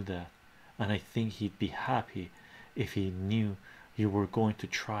caveman knew that, and I think he'd be happy if he knew you were going to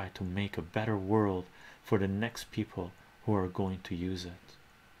try to make a better world for the next people who are going to use it.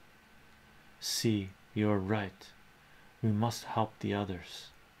 See, you're right. We must help the others.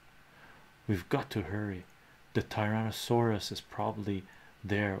 We've got to hurry. The Tyrannosaurus is probably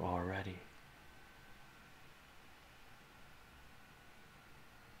there already.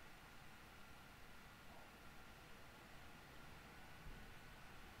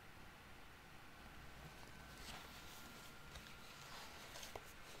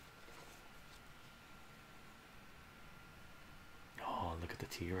 Oh, the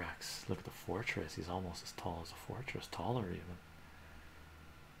T-Rex. Look at the fortress. He's almost as tall as a fortress, taller even.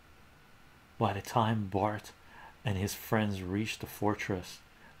 By the time Bart and his friends reach the fortress,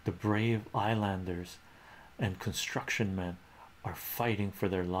 the brave islanders and construction men are fighting for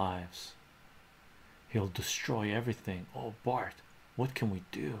their lives. He'll destroy everything. Oh, Bart, what can we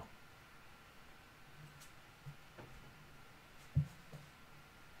do?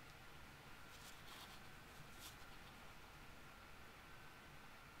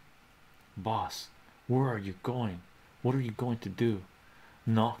 Boss, where are you going? What are you going to do?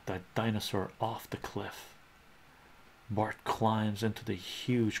 Knock that dinosaur off the cliff. Bart climbs into the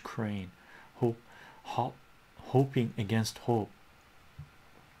huge crane, hoping against hope.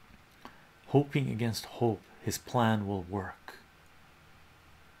 Hoping against hope his plan will work.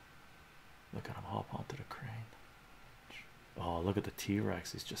 Look at him hop onto the crane. Oh, look at the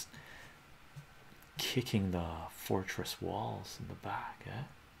T-Rex. He's just kicking the fortress walls in the back, eh?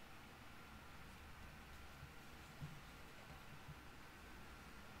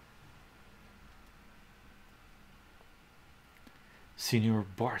 Senior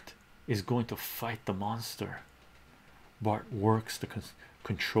Bart is going to fight the monster. Bart works the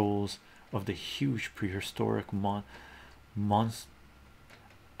controls of the huge prehistoric monster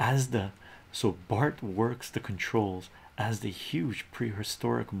so Bart works the controls as the huge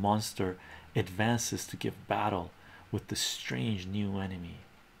prehistoric monster advances to give battle with the strange new enemy.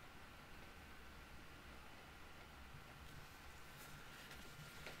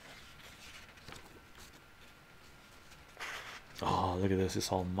 Oh, look at this,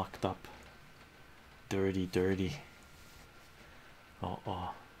 it's all mucked up, dirty.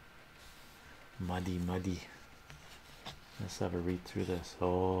 Oh, muddy. Let's have a read through this.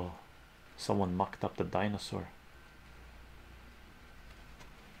 Oh, someone mucked up the dinosaur.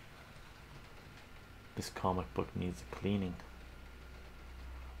 This comic book needs a cleaning.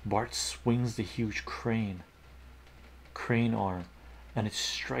 Bart swings the huge crane arm and it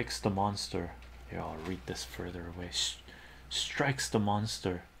strikes the monster. Here, I'll read this further away. Strikes the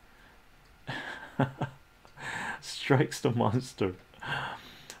monster. Strikes the monster,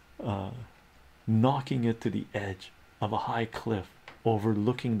 knocking it to the edge of a high cliff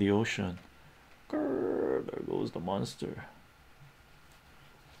overlooking the ocean. Grrr, there goes the monster.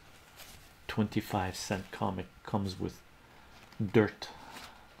 25-cent comic comes with dirt.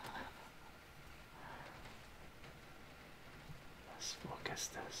 Let's focus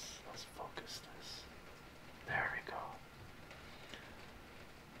this. There we go.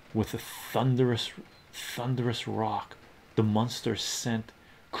 With a thunderous rock, the monster sent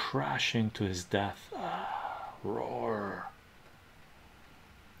crashing to his death. Roar.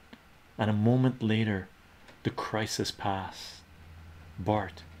 And a moment later, the crisis passed.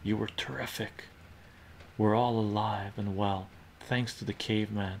 Bart, you were terrific. We're all alive and well, thanks to the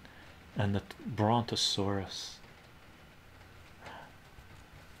caveman and the brontosaurus.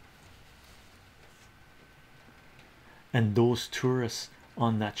 And those tourists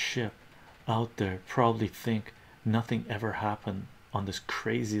on that ship out there probably think nothing ever happened on this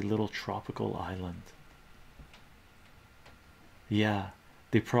crazy little tropical island. Yeah,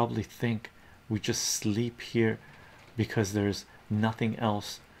 they probably think we just sleep here because there's nothing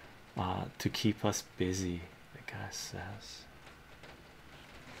else to keep us busy, the guy says.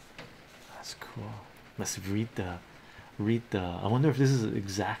 That's cool. Let's read the I wonder if this is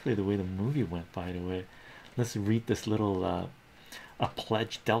exactly the way the movie went, by the way. Let's read this little a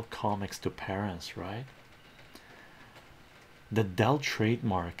pledge Dell Comics to parents, right? The Dell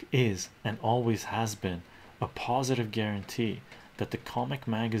trademark is and always has been a positive guarantee that the comic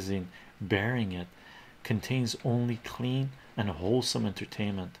magazine bearing it contains only clean and wholesome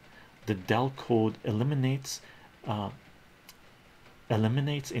entertainment. The Dell code eliminates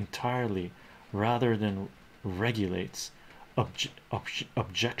entirely rather than regulates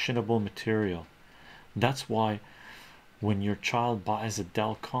objectionable material. That's why when your child buys a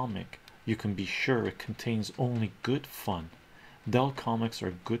Dell comic, you can be sure it contains only good fun. Dell comics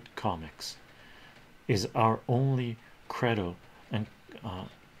are good comics is our only credo and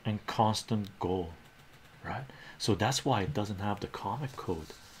constant goal, right? So that's why it doesn't have the comic code.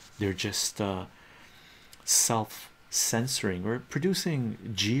 They're just self-censoring or producing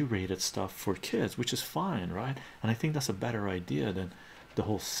G-rated stuff for kids, which is fine, right? And I think that's a better idea than the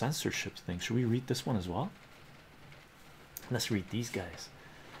whole censorship thing. Should we read this one as well? Let's read these guys.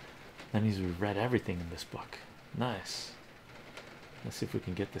 That means we've read everything in this book. Nice. Let's see if we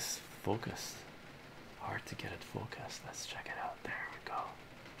can get this focused. Hard to get it focused. Let's check it out. There we go.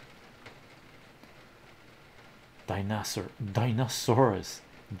 Dinosaurus,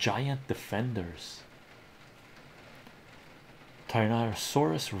 giant defenders.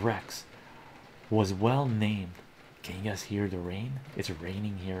 Tyrannosaurus Rex was well named. Can you guys hear the rain? It's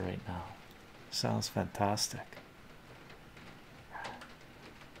raining here right now. Sounds fantastic.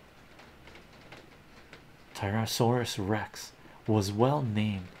 Tyrannosaurus Rex was well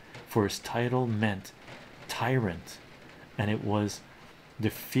named, for his title meant tyrant, and it was the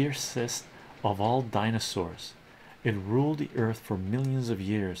fiercest of all dinosaurs. It ruled the earth for millions of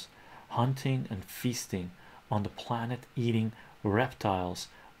years, hunting and feasting on the planet eating reptiles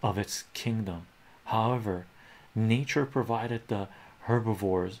of its kingdom. However, nature provided the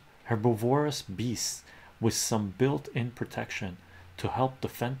herbivorous beasts with some built-in protection to help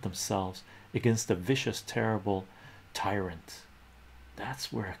defend themselves against the vicious, terrible tyrant.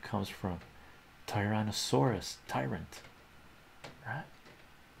 That's where it comes from. Tyrannosaurus, tyrant, right?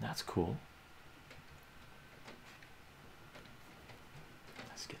 That's cool.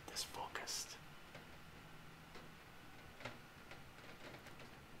 Let's get this focused.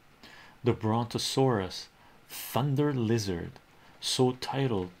 The Brontosaurus thunder lizard, so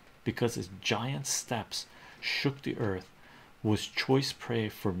titled because its giant steps shook the earth, was choice prey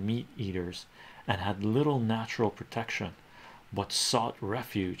for meat eaters and had little natural protection, but sought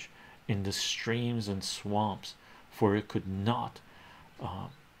refuge in the streams and swamps, for it could not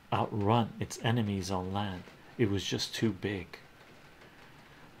outrun its enemies on land. It was just too big.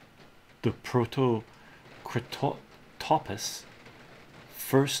 The Protocryptopus,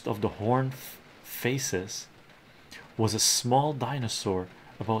 first of the horn faces, was a small dinosaur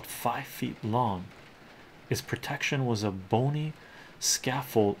about 5 feet long. Its protection was a bony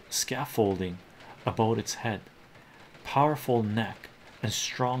scaffolding about its head, powerful neck, and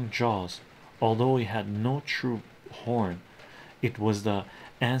strong jaws. Although he had no true horn, it was the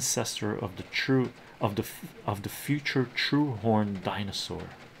ancestor of the future true horn dinosaur.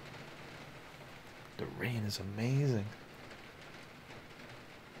 The rain is amazing.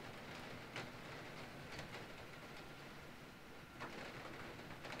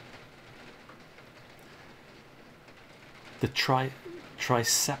 The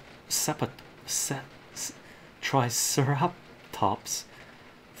Triceratops'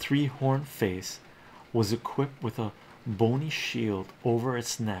 three-horned face was equipped with a bony shield over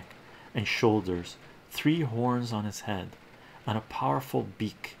its neck and shoulders, 3 horns on its head, and a powerful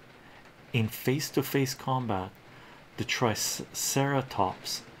beak. In face-to-face combat, the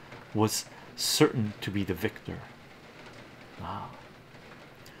Triceratops was certain to be the victor. Wow.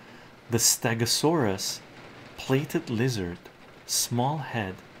 The Stegosaurus, plated lizard, small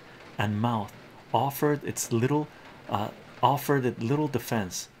head and mouth, offered it little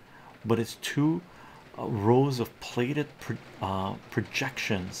defense, but its 2 rows of plated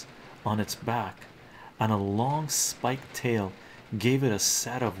projections on its back and a long spiked tail gave it a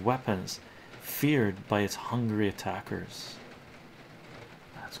set of weapons feared by its hungry attackers.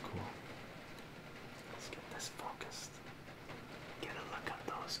 That's cool. Let's get this focused. Get a look at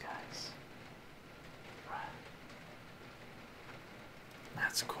those guys. Right.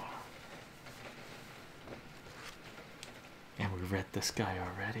 That's cool. And we read this guy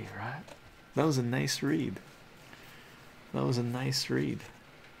already, right? That was a nice read. That was a nice read.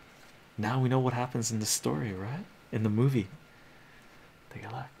 Now we know what happens in the story, right? In the movie. Take a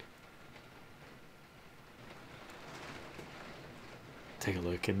look. Take a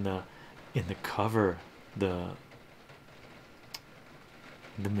look in the cover. The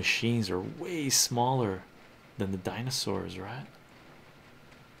machines are way smaller than the dinosaurs, right?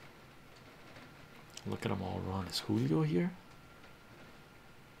 Look at them all run. Is Julio here?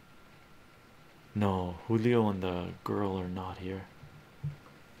 No, Julio and the girl are not here.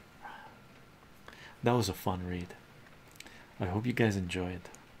 That was a fun read. I hope you guys enjoyed,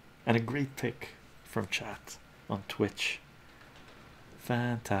 and a great pick from chat on Twitch.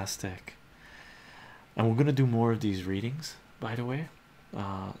 Fantastic. And we're gonna do more of these readings, by the way,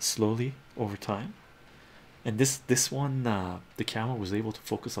 slowly over time. And this one, the camera was able to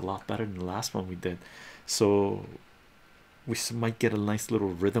focus a lot better than the last one we did, so we might get a nice little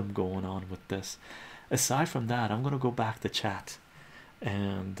rhythm going on with this. Aside from that, I'm gonna go back to chat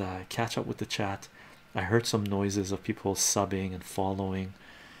and catch up with the chat. I heard some noises of people subbing and following,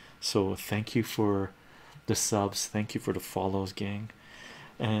 so thank you for the subs, thank you for the follows, gang.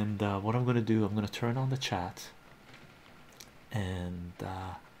 And what I'm gonna do, I'm gonna turn on the chat and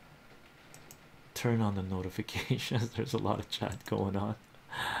turn on the notifications. There's a lot of chat going on,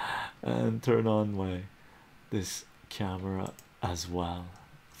 and turn on this camera as well.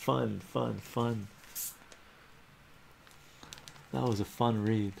 Fun. That was a fun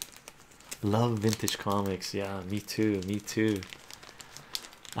read. Love vintage comics. Yeah, me too.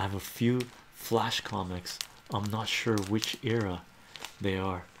 I have a few Flash comics I'm not sure which era they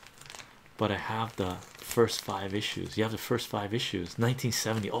are, but I have the first 5 issues. You have the first 5 issues.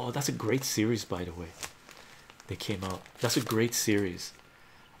 1970. Oh, that's a great series, by the way. They came out. That's a great series.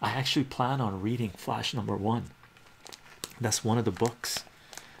 I actually plan on reading Flash #1. That's one of the books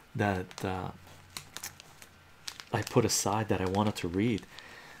that I put aside that I wanted to read.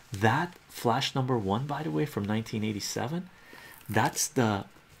 That Flash #1, by the way, from 1987, that's the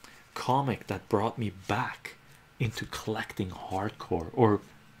comic that brought me back into collecting hardcore, or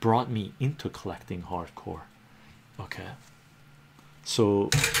brought me into collecting hardcore. Okay, so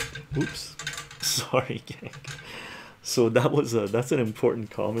oops, sorry, gang. So that's an important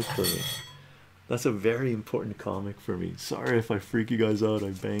comic for me. That's a very important comic for me. Sorry if I freak you guys out.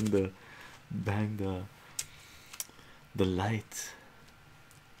 I banged the light.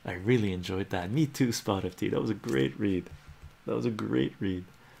 I really enjoyed that. Me too, Spot FT. That was a great read. That was a great read.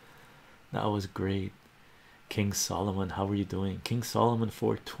 That was great. King Solomon, how are you doing? King Solomon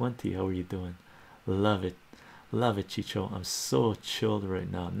 420, how are you doing? Love it. Love it, Chycho. I'm so chilled right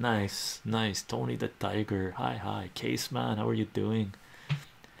now. Nice, nice. Tony the Tiger. Hi, hi. Case Man, how are you doing?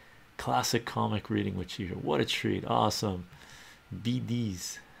 Classic comic reading with Chycho. What a treat. Awesome.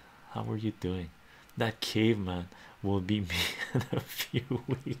 BDs, how are you doing? That caveman will be me in a few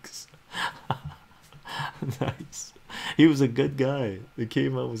weeks. Nice. He was a good guy. The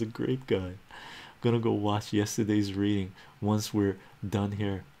caveman was a great guy. Gonna go watch yesterday's reading once we're done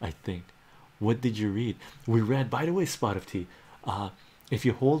here, I think. What did you read? We read, by the way, Spot of Tea. If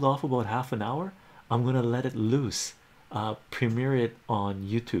you hold off about half an hour, I'm gonna let it loose. Premiere it on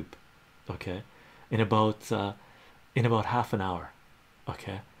YouTube. Okay, in about half an hour.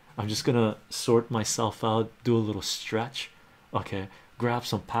 Okay, I'm just gonna sort myself out, do a little stretch. Okay, grab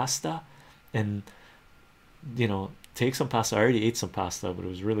some pasta, and take some pasta. I already ate some pasta, but it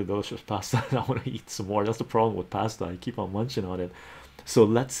was really delicious pasta. I want to eat some more. That's the problem with pasta. I keep on munching on it. So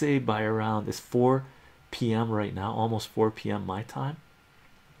let's say by around, it's 4 p.m. right now, almost 4 p.m. my time.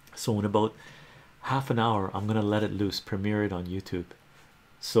 So in about half an hour, I'm gonna let it loose, premiere it on YouTube.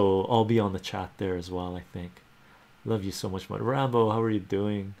 So I'll be on the chat there as well, I think. Love you so much, my Rambo. How are you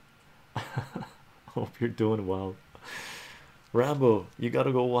doing? Hope you're doing well. Rambo, you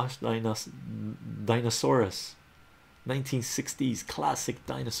gotta go watch Dinosaurus. 1960s classic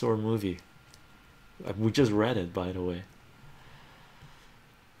dinosaur movie. We just read it, by the way.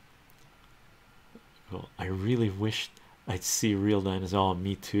 Well, I really wished I'd see real dinosaurs. Oh,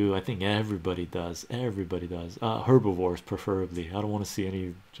 me too. I think everybody does. Everybody does. Herbivores, preferably. I don't want to see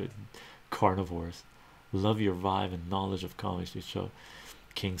any carnivores. Love your vibe and knowledge of comics you show.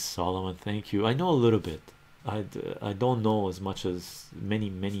 King Solomon, thank you. I know a little bit. I don't know as much as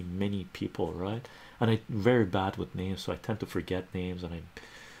many people, right? And I'm very bad with names, so I tend to forget names and I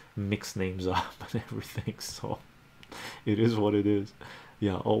mix names up and everything. So it is what it is.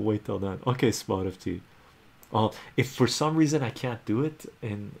 Yeah, I'll wait till then. Okay, Spot of Tea. If for some reason I can't do it,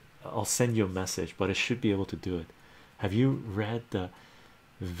 and I'll send you a message, but I should be able to do it. Have you read the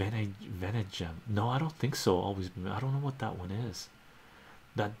Venom? No, I don't think so. I don't know what that one is.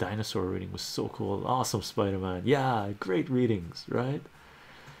 That dinosaur reading was so cool. Awesome, Spider-Man. Yeah, great readings, right?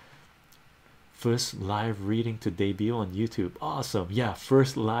 First live reading to debut on YouTube. Awesome. Yeah,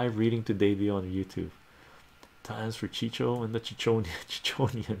 first live reading to debut on YouTube. Times for Chycho and the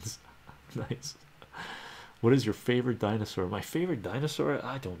Chichonians. Nice. What is your favorite dinosaur? My favorite dinosaur?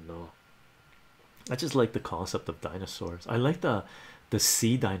 I don't know. I just like the concept of dinosaurs. I like the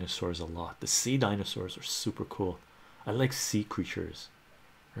sea dinosaurs a lot. The sea dinosaurs are super cool. I like sea creatures,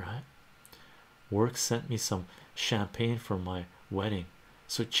 right? Work sent me some champagne for my wedding.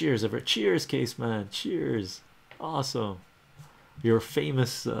 So cheers, ever. Cheers, Case Man. Cheers. Awesome. You're a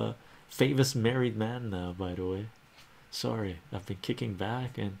famous married man now, by the way. Sorry, I've been kicking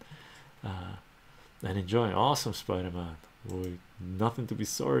back and enjoying. Awesome, Spider-Man. Nothing to be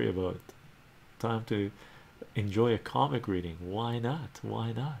sorry about. Time to enjoy a comic reading. Why not?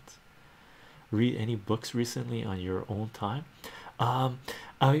 Why not? Read any books recently on your own time? I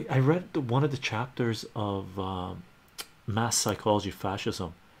read one of the chapters of Mass Psychology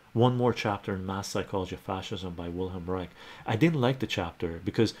Fascism. One more chapter in Mass Psychology Fascism by Wilhelm Reich. I didn't like the chapter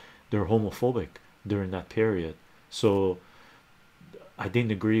because they're homophobic during that period, so I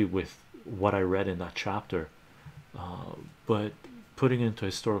didn't agree with what I read in that chapter. But putting it into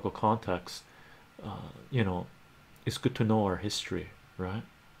historical context, it's good to know our history, right?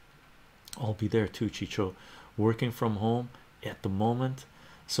 I'll be there too, Chycho. Working from home at the moment,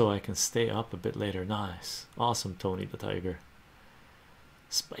 so I can stay up a bit later. Nice, awesome, Tony the Tiger.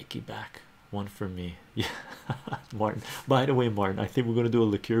 Spiky back, one for me. Yeah, Martin. By the way, Martin, I think we're gonna do a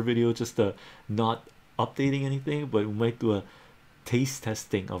liqueur video just to not updating anything, but we might do a taste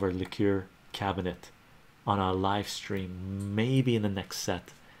testing of our liqueur cabinet on our live stream, maybe in the next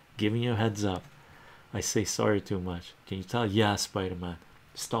set. Giving you a heads up. I say sorry too much. Can you tell? Yeah, Spider-Man.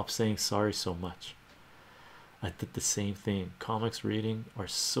 Stop saying sorry so much. I did the same thing. Comics reading are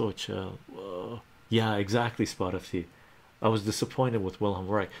so chill. Whoa. Yeah, exactly, Spot of Tea. I was disappointed with Wilhelm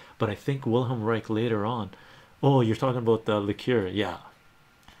Reich, but I think Wilhelm Reich later on. Oh, you're talking about the liqueur, yeah.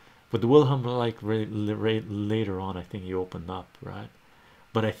 But the Wilhelm Reich later on, I think he opened up, right?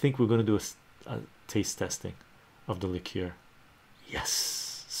 But I think we're going to do a taste testing of the liqueur.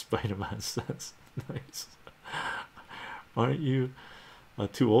 Yes, Spider-Man says. Nice. Aren't you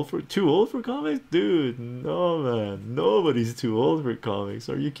too old for comics, dude? No, man, nobody's too old for comics.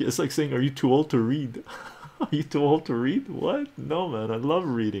 Are you? It's like saying, are you too old to read? Are you too old to read? What? No, man, I love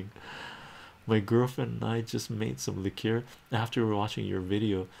reading. My girlfriend and I just made some liqueur after watching your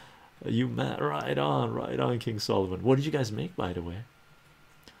video. You met right on, King Solomon. What did you guys make, by the way?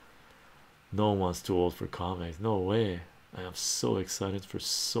 No one's too old for comics. No way. I am so excited for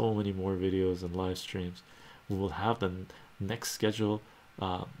so many more videos and live streams. We will have the next schedule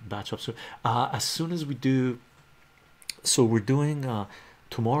batch up as soon as we do. So we're doing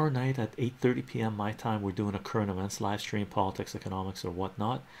tomorrow night at 8:30 p.m. my time. We're doing a current events live stream, politics, economics, or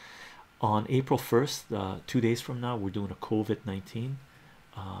whatnot. On April 1st, 2 days from now, we're doing a COVID-19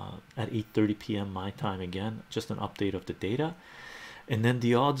 at 8:30 p.m. my time again. Just an update of the data, and then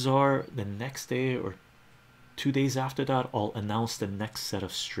the odds are the next day or 2 days after that, I'll announce the next set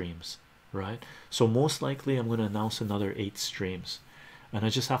of streams, right? So most likely I'm going to announce another 8 streams, and I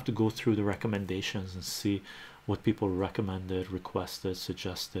just have to go through the recommendations and see what people recommended, requested,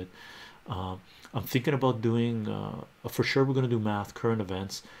 suggested. I'm thinking about doing for sure we're going to do math, current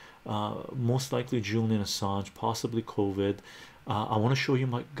events, most likely Julian Assange, possibly COVID. I want to show you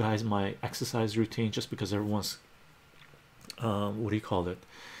my exercise routine, just because everyone's what do you call it,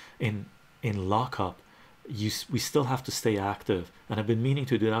 in lockup. We still have to stay active, and I've been meaning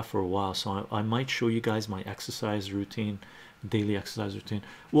to do that for a while, so I might show you guys my exercise routine, daily exercise routine.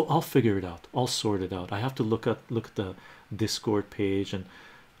 Well, I'll figure it out, I'll sort it out. I have to look at the Discord page and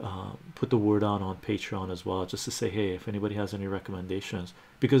put the word on Patreon as well, just to say, hey, if anybody has any recommendations,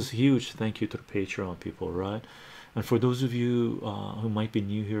 because huge thank you to the Patreon people, right? And for those of you who might be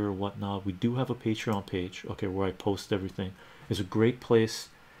new here or whatnot, we do have a Patreon page, okay, where I post everything. It's a great place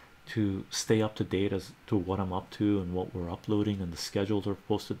to stay up to date as to what I'm up to and what we're uploading, and the schedules are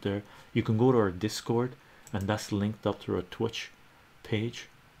posted there. You can go to our Discord, and that's linked up to our Twitch page,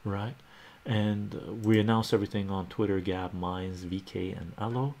 right? And we announce everything on Twitter, Gab, Minds, VK, and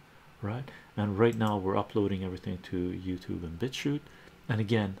Allo, right? And right now we're uploading everything to YouTube and BitChute. And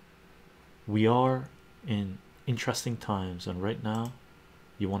again, we are in interesting times, and right now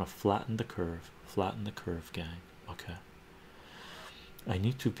you want to flatten the curve, gang. Okay, I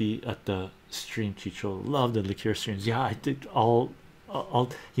need to be at the stream, chycho. Love the liqueur streams. Yeah, I did. I'll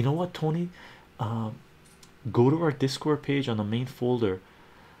you know what, Tony, go to our Discord page on the main folder.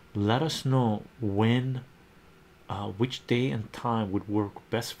 Let us know when which day and time would work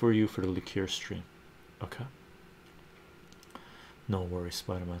best for you for the liqueur stream. Okay, no worries.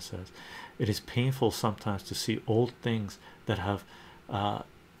 Spider-Man says it is painful sometimes to see old things that have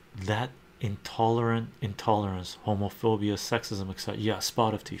that intolerance, homophobia, sexism, etc. Yeah,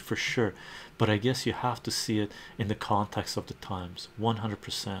 Spot of Tea for sure, but I guess you have to see it in the context of the times.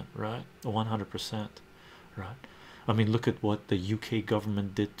 100%, right? 100%, right? I mean, look at what the UK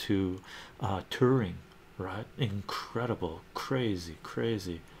government did to touring, right? Incredible, crazy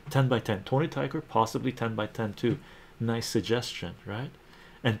 10 by 10. Tony Tiger, possibly 10 by 10 too. Nice suggestion, right?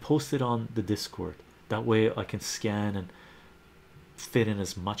 And post it on the Discord, that way I can scan and fit in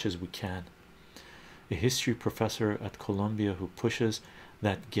as much as we can. A history professor at Columbia who pushes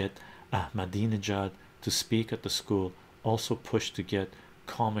that get Ahmadinejad to speak at the school also pushed to get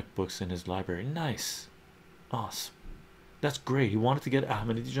comic books in his library. Nice, awesome, that's great. He wanted to get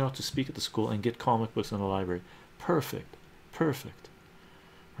Ahmadinejad to speak at the school and get comic books in the library. Perfect,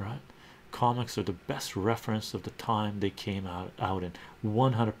 right? Comics are the best reference of the time they came out in.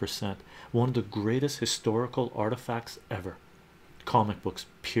 100%, one of the greatest historical artifacts ever. Comic books,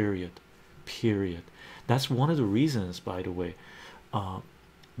 period. That's one of the reasons, by the way,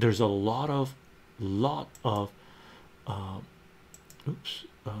 there's a lot of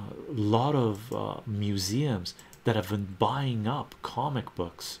museums that have been buying up comic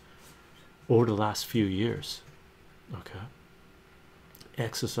books over the last few years. Okay,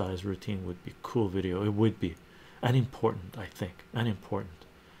 exercise routine would be cool video. It would be, and important, I think, and important.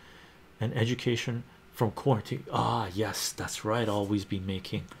 And education from quarantine. Ah, yes, that's right. Always be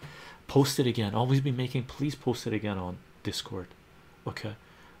making Post it again. Always be making. Please post it again on Discord. Okay.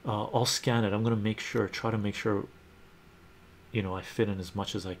 I'll scan it. I'm gonna make sure, try to make sure, you know, I fit in as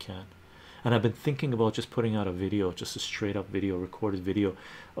much as I can. And I've been thinking about just putting out a video, just a straight up video, recorded video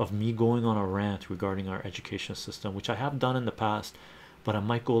of me going on a rant regarding our education system, which I have done in the past, but I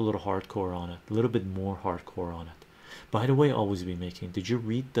might go a little hardcore on it, a little bit more hardcore on it. By the way, always be making, did you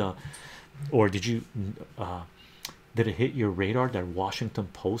read the, or did you did it hit your radar that Washington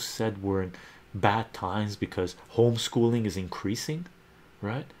Post said we're in bad times because homeschooling is increasing,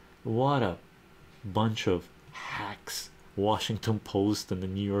 right? What a bunch of hacks. Washington Post and the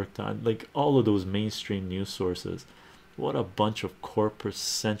New York Times, like all of those mainstream news sources, what a bunch of corporate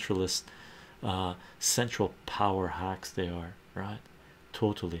centralist central power hacks they are, right?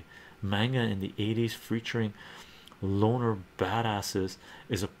 Totally. Manga in the 80s featuring loner badasses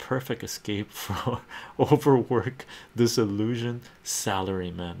is a perfect escape from overwork, disillusion, salary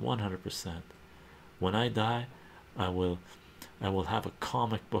man. 100%. When I die, I will have a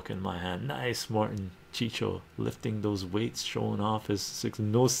comic book in my hand. Nice, Martin. Chycho lifting those weights, showing off his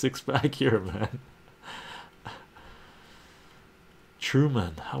no six-pack here, man.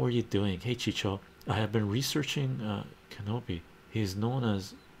 Truman, how are you doing? Hey Chycho, I have been researching Kenobi. He is known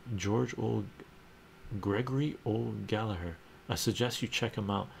as Gregory O. Gallagher. I suggest you check him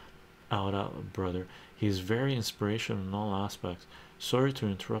out, brother. He is very inspirational in all aspects. Sorry to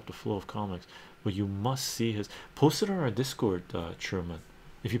interrupt the flow of comics, but you must see his. Post it on our Discord, Truman.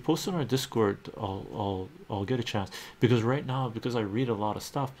 If you post it on our Discord, I'll get a chance, because right now, because I read a lot of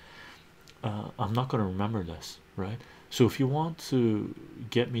stuff, I'm not going to remember this, right? So if you want to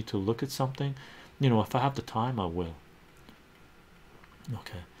get me to look at something, you know, if I have the time, I will.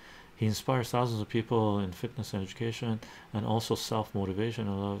 Okay. He inspires thousands of people in fitness and education, and also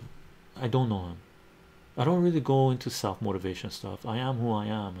self-motivation. I don't know him. I don't really go into self-motivation stuff. I am who I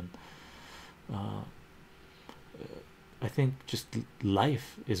am, and I think just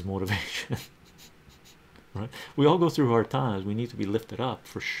life is motivation. Right? We all go through hard times. We need to be lifted up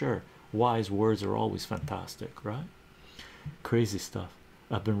for sure. Wise words are always fantastic, right? Crazy stuff.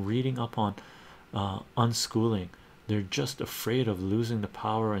 I've been reading up on unschooling. They're just afraid of losing the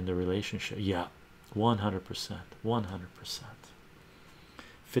power in the relationship. Yeah, 100%, 100%.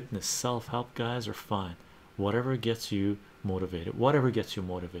 Fitness, self-help guys are fine. Whatever gets you motivated,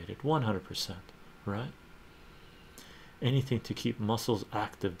 100%, right? Anything to keep muscles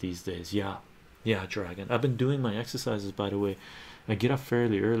active these days. Yeah, Dragon. I've been doing my exercises, by the way. I get up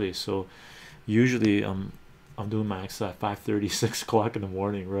fairly early, so usually I'm doing my exercise 5:30, 6 o'clock in the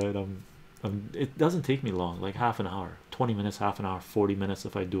morning, right? It doesn't take me long, like half an hour, 20 minutes, half an hour, 40 minutes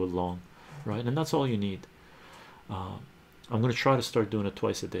if I do it long, right? And that's all you need. I'm gonna try to start doing it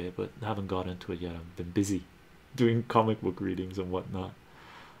twice a day, but I haven't got into it yet. I've been busy doing comic book readings and whatnot.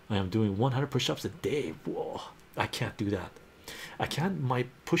 I am doing 100 push-ups a day. Whoa, I can't do that. I can't. My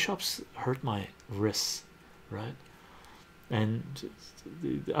push-ups hurt my wrists, right? And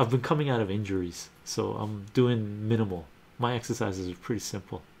I've been coming out of injuries, so I'm doing minimal. My exercises are pretty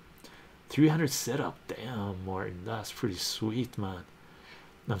simple. 300 sit-up. Damn, Martin, that's pretty sweet, man.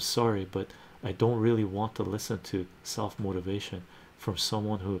 I'm sorry, but I don't really want to listen to self-motivation from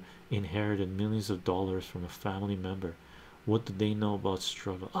someone who inherited millions of dollars from a family member. What do they know about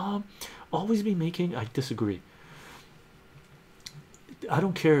struggle? Always be making. I disagree. I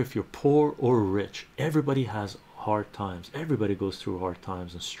don't care if you're poor or rich. Everybody has hard times. Everybody goes through hard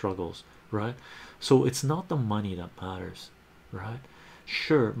times and struggles, right? So it's not the money that matters, right?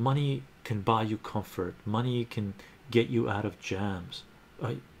 Sure, money can buy you comfort. Money can get you out of jams.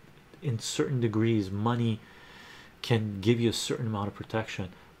 In certain degrees, money can give you a certain amount of protection,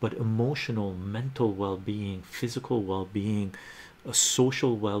 but emotional, mental well-being, physical well-being,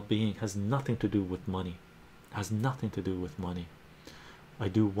 social well-being has nothing to do with money. Has nothing to do with money. I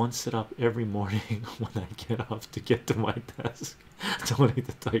do one sit-up every morning when I get up to get to my desk. Donate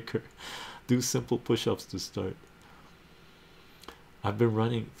the tiger. Do simple push-ups to start. I've been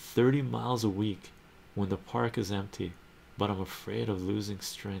running 30 miles a week when the park is empty, but I'm afraid of losing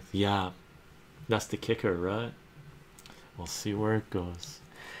strength. Yeah, that's the kicker, right? We'll see where it goes.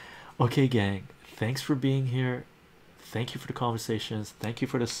 Okay, gang, thanks for being here. Thank you for the conversations. Thank you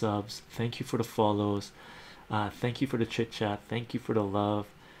for the subs. Thank you for the follows. Thank you for the chit chat. Thank you for the love.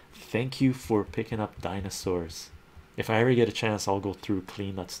 Thank you for picking up Dinosaurs. If I ever get a chance, I'll go through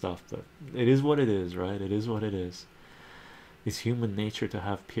clean that stuff, but it is what it is, right? It is what it is. It's human nature to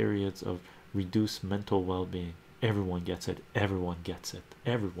have periods of reduced mental well-being. Everyone gets it. Everyone gets it.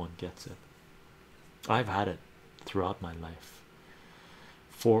 Everyone gets it. I've had it throughout my life.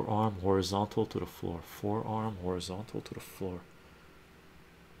 Forearm horizontal to the floor. Forearm horizontal to the floor.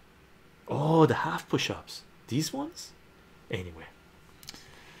 Oh, the half push-ups, these ones. Anyway,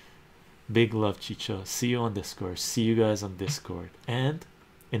 big love, Chicho. See you on Discord. See you guys on Discord. And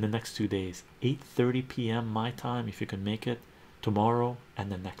in the next 2 days, 8:30 p.m. my time, if you can make it, tomorrow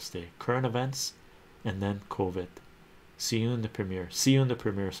and the next day. Current events and then COVID. See you in the premiere. See you in the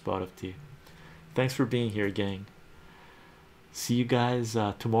premiere spot of tea. Thanks for being here, gang. See you guys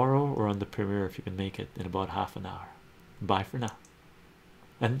tomorrow or on the premiere if you can make it in about half an hour. Bye for now.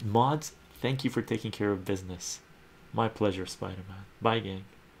 And mods, thank you for taking care of business. My pleasure, Spider-Man. Bye, gang.